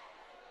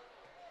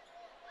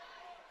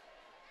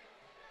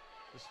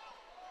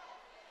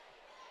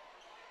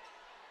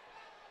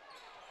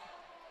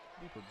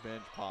deeper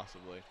bench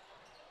possibly.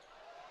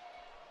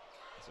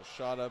 It's a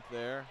shot up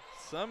there.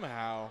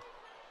 Somehow,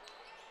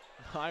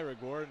 Myra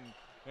Gordon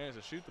managed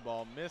to shoot the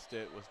ball, missed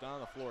it, was down on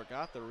the floor,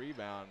 got the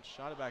rebound,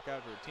 shot it back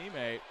out to her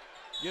teammate,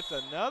 gets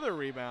another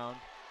rebound,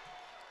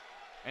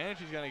 and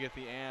she's going to get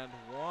the and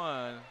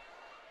one.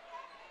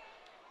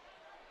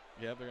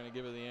 Yep, they're going to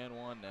give her the and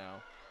one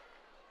now.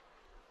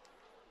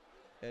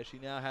 As she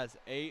now has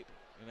 8,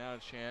 and now a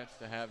chance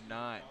to have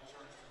 9.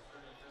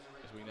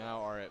 As we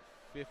now are at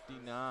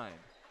 59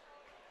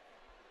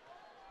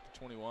 to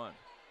 21.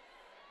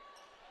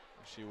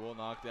 She will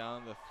knock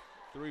down the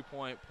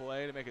three-point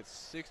play to make it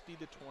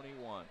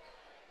 60-21.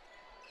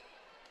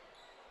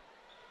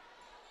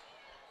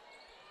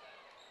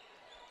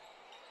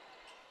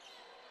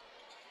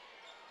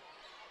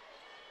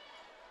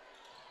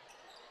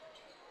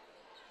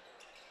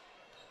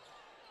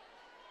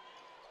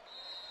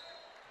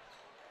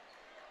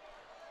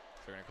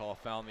 They're going to call a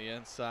foul on the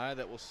inside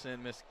that will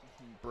send Miss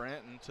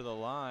Branton to the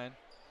line.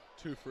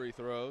 2 free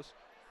throws.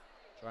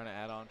 Trying to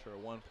add on to her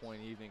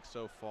 1-point evening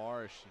so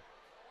far as she's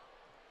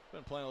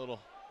been playing a little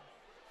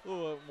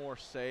bit more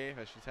safe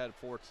as she's had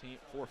 4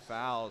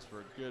 fouls for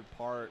a good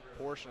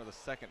portion of the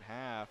second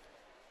half.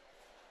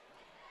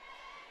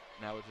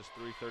 Now with just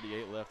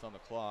 3:38 left on the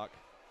clock.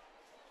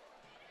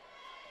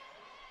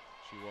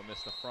 She will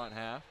miss the front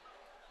half.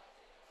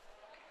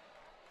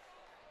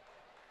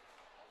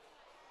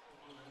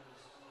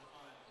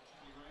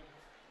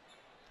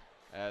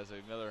 As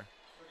another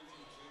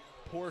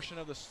portion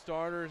of the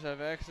starters have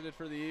exited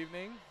for the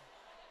evening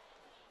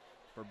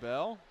for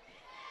Bell.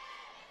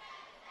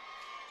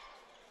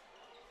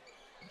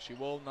 She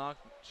will not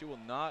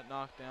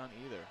knock down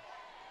either.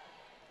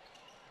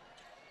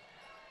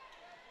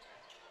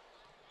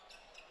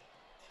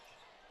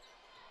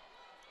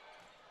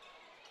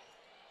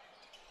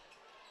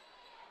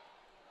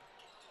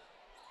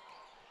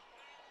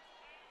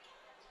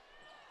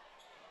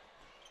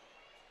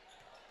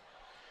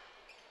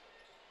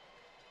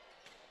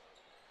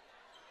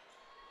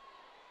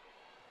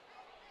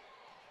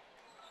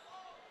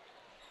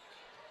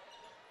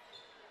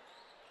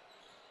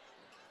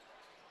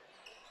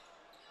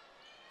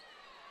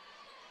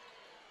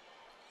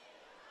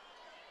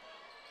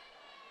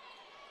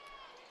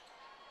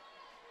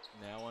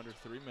 Now under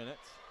 3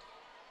 minutes.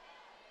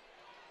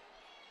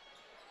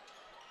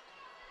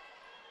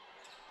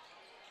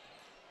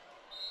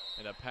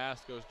 And a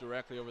pass goes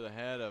directly over the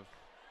head of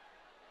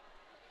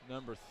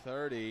number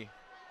 30,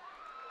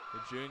 the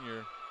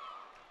junior,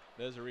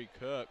 Desiree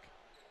Cook.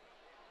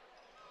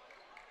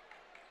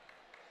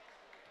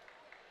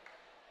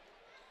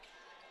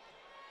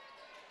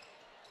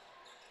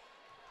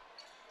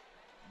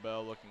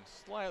 Bell looking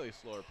slightly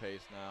slower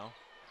pace now.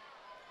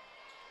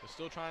 They're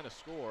still trying to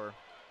score.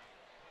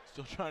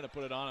 Still trying to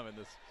put it on them in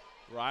this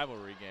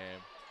rivalry game.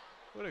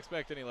 Wouldn't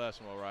expect any less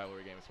from a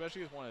rivalry game,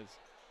 especially with one as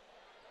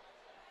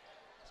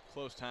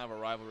close time of a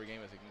rivalry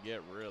game as it can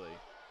get, really.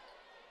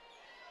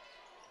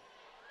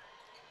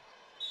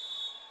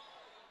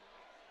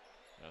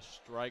 A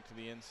strike to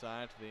the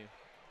inside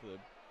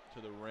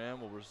to the rim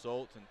will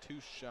result in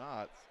 2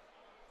 shots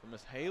for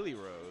Miss Haley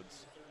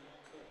Rhodes.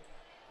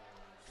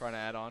 Trying to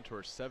add on to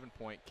her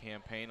 7-point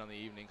campaign on the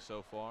evening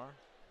so far,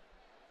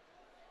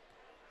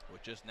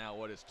 with just now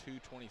what is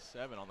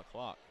 2:27 on the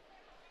clock.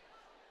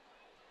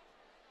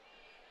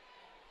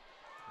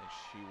 And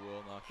she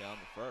will knock down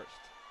the first.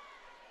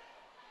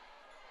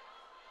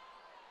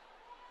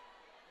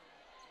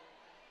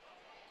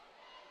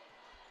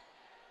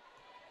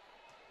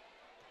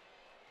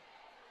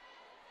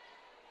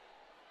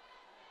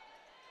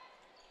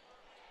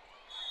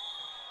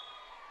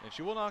 And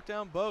she will knock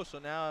down both, so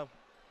now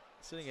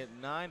sitting at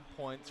 9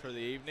 points for the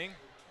evening.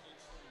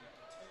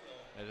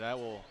 And that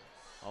will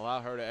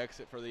allow her to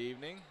exit for the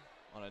evening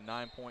on a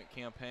 9-point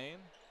campaign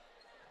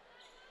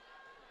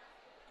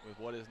with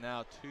what is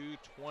now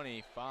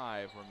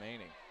 2:25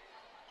 remaining.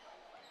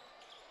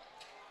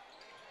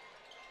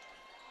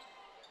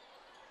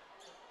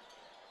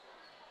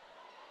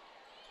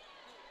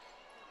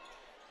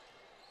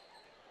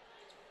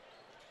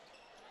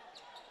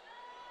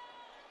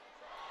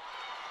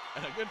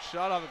 And a good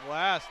shot off the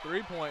glass,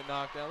 3-point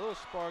knockdown. A little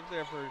spark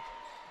there for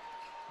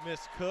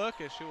Miss Cook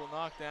as she will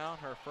knock down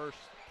her first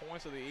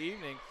points of the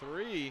evening,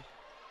 3.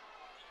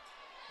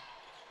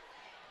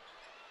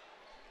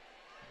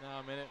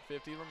 Now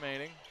 1:50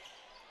 remaining.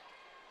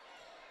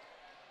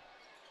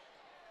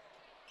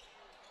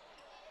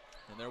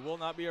 And there will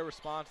not be a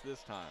response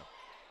this time.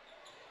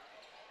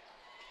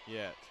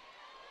 Yet.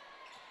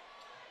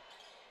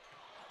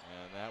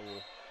 And that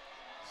will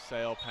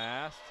sail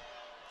past.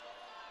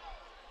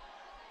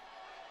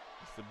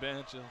 It's the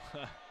bench.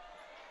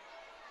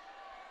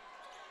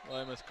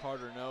 Let Miss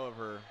Carter know of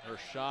her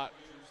shot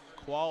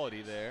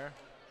quality there.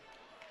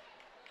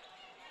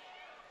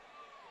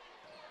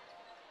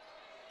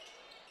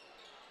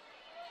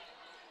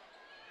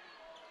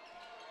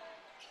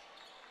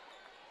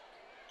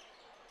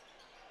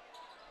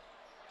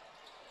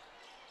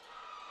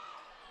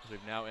 We've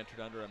now entered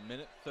under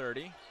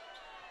 1:30.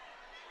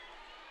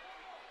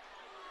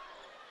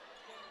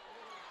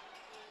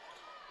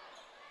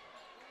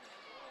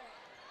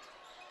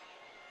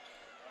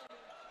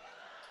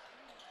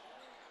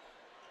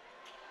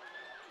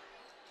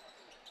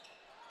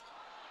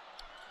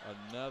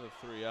 Another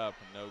 3 up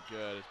and no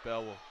good as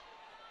Bell will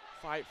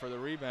fight for the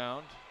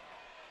rebound.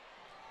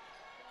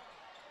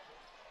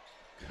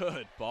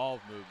 Good ball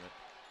movement.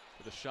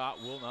 But the shot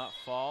will not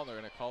fall. They're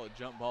going to call it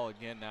jump ball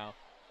again now.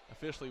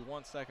 Officially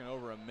 1 second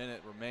over a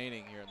minute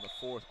remaining here in the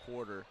fourth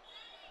quarter.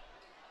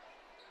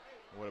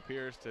 What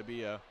appears to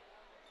be a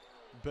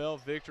Bell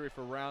victory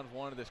for round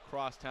 1 of this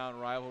crosstown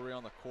rivalry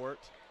on the court.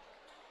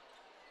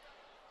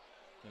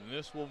 And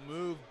this will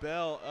move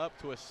Bell up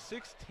to a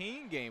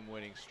 16-game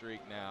winning streak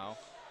now.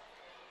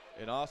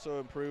 It also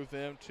improved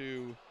them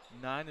to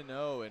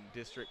 9-0 in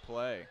district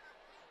play.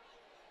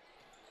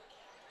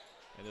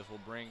 And this will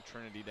bring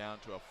Trinity down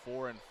to a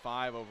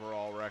 4-5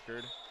 overall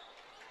record.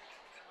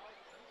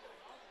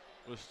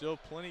 With still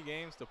plenty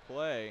games to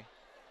play.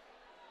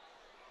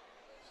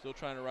 Still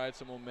trying to ride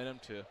some momentum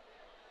to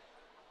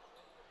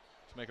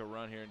make a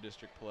run here in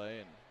district play,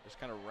 and just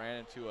kind of ran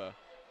into a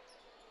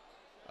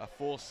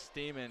full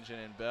steam engine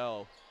in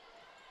Bell,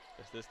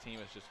 as this team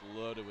is just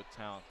loaded with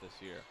talent this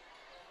year.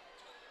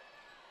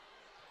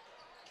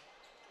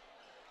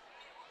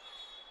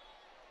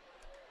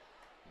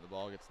 The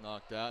ball gets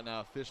knocked out. Now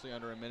officially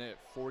under a minute,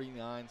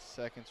 49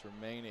 seconds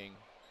remaining.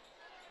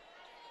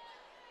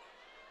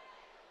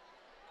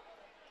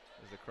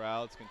 As the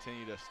crowds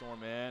continue to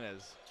storm in,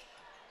 as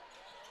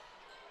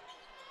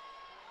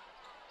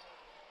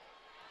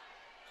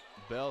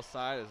Bell's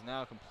side is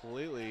now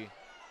completely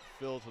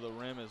filled to the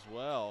rim as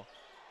well.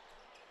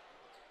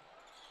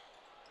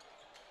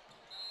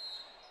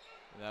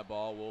 And that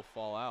ball will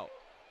fall out.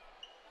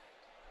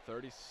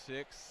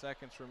 36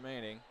 seconds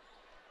remaining,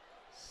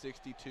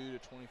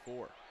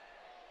 62-24.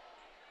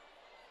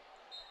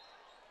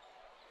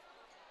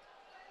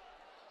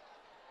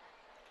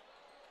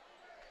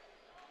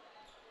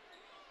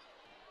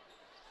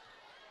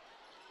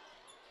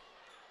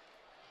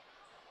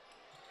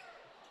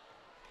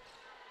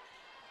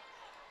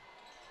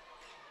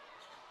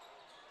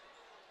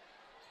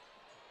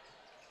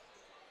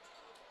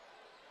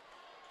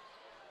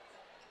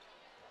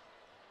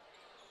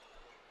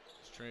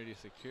 Trinity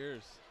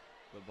secures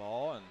the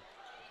ball and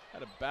had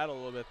to battle a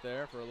little bit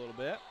there for a little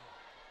bit.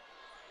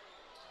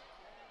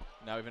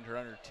 Now we've entered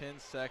under 10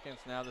 seconds.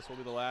 Now this will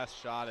be the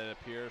last shot, it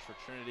appears, for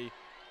Trinity,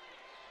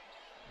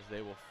 as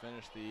they will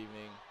finish the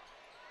evening.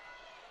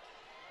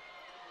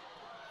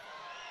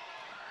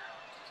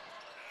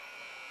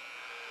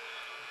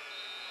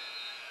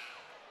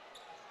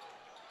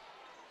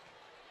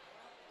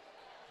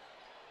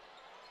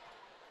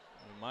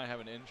 We might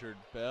have an injured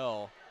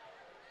Bell.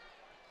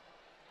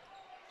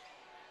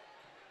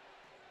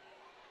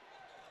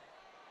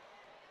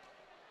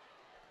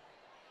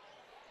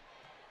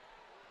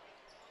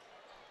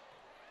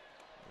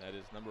 That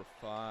is number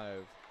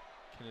 5,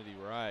 Kennedy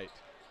Wright.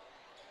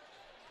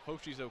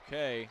 Hope she's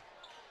okay,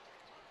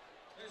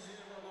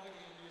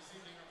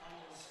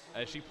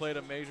 as she played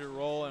a major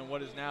role in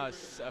what is now an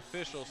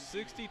official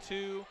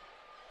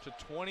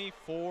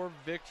 62-24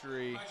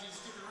 victory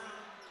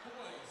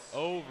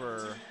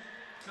over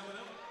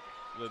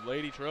the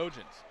Lady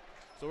Trojans.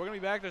 So we're going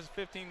to be back. There's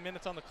 15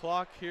 minutes on the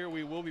clock here.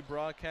 We will be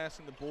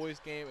broadcasting the boys'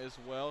 game as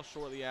well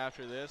shortly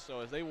after this.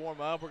 So as they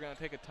warm up, we're going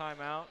to take a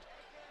timeout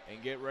and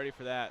get ready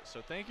for that.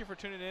 So thank you for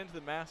tuning in to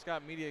the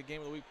Mascot Media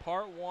Game of the Week,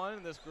 Part 1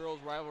 in this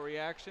girls' rivalry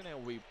action, and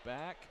we'll be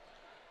back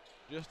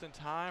just in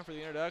time for the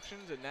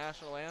introductions and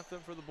national anthem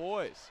for the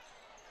boys.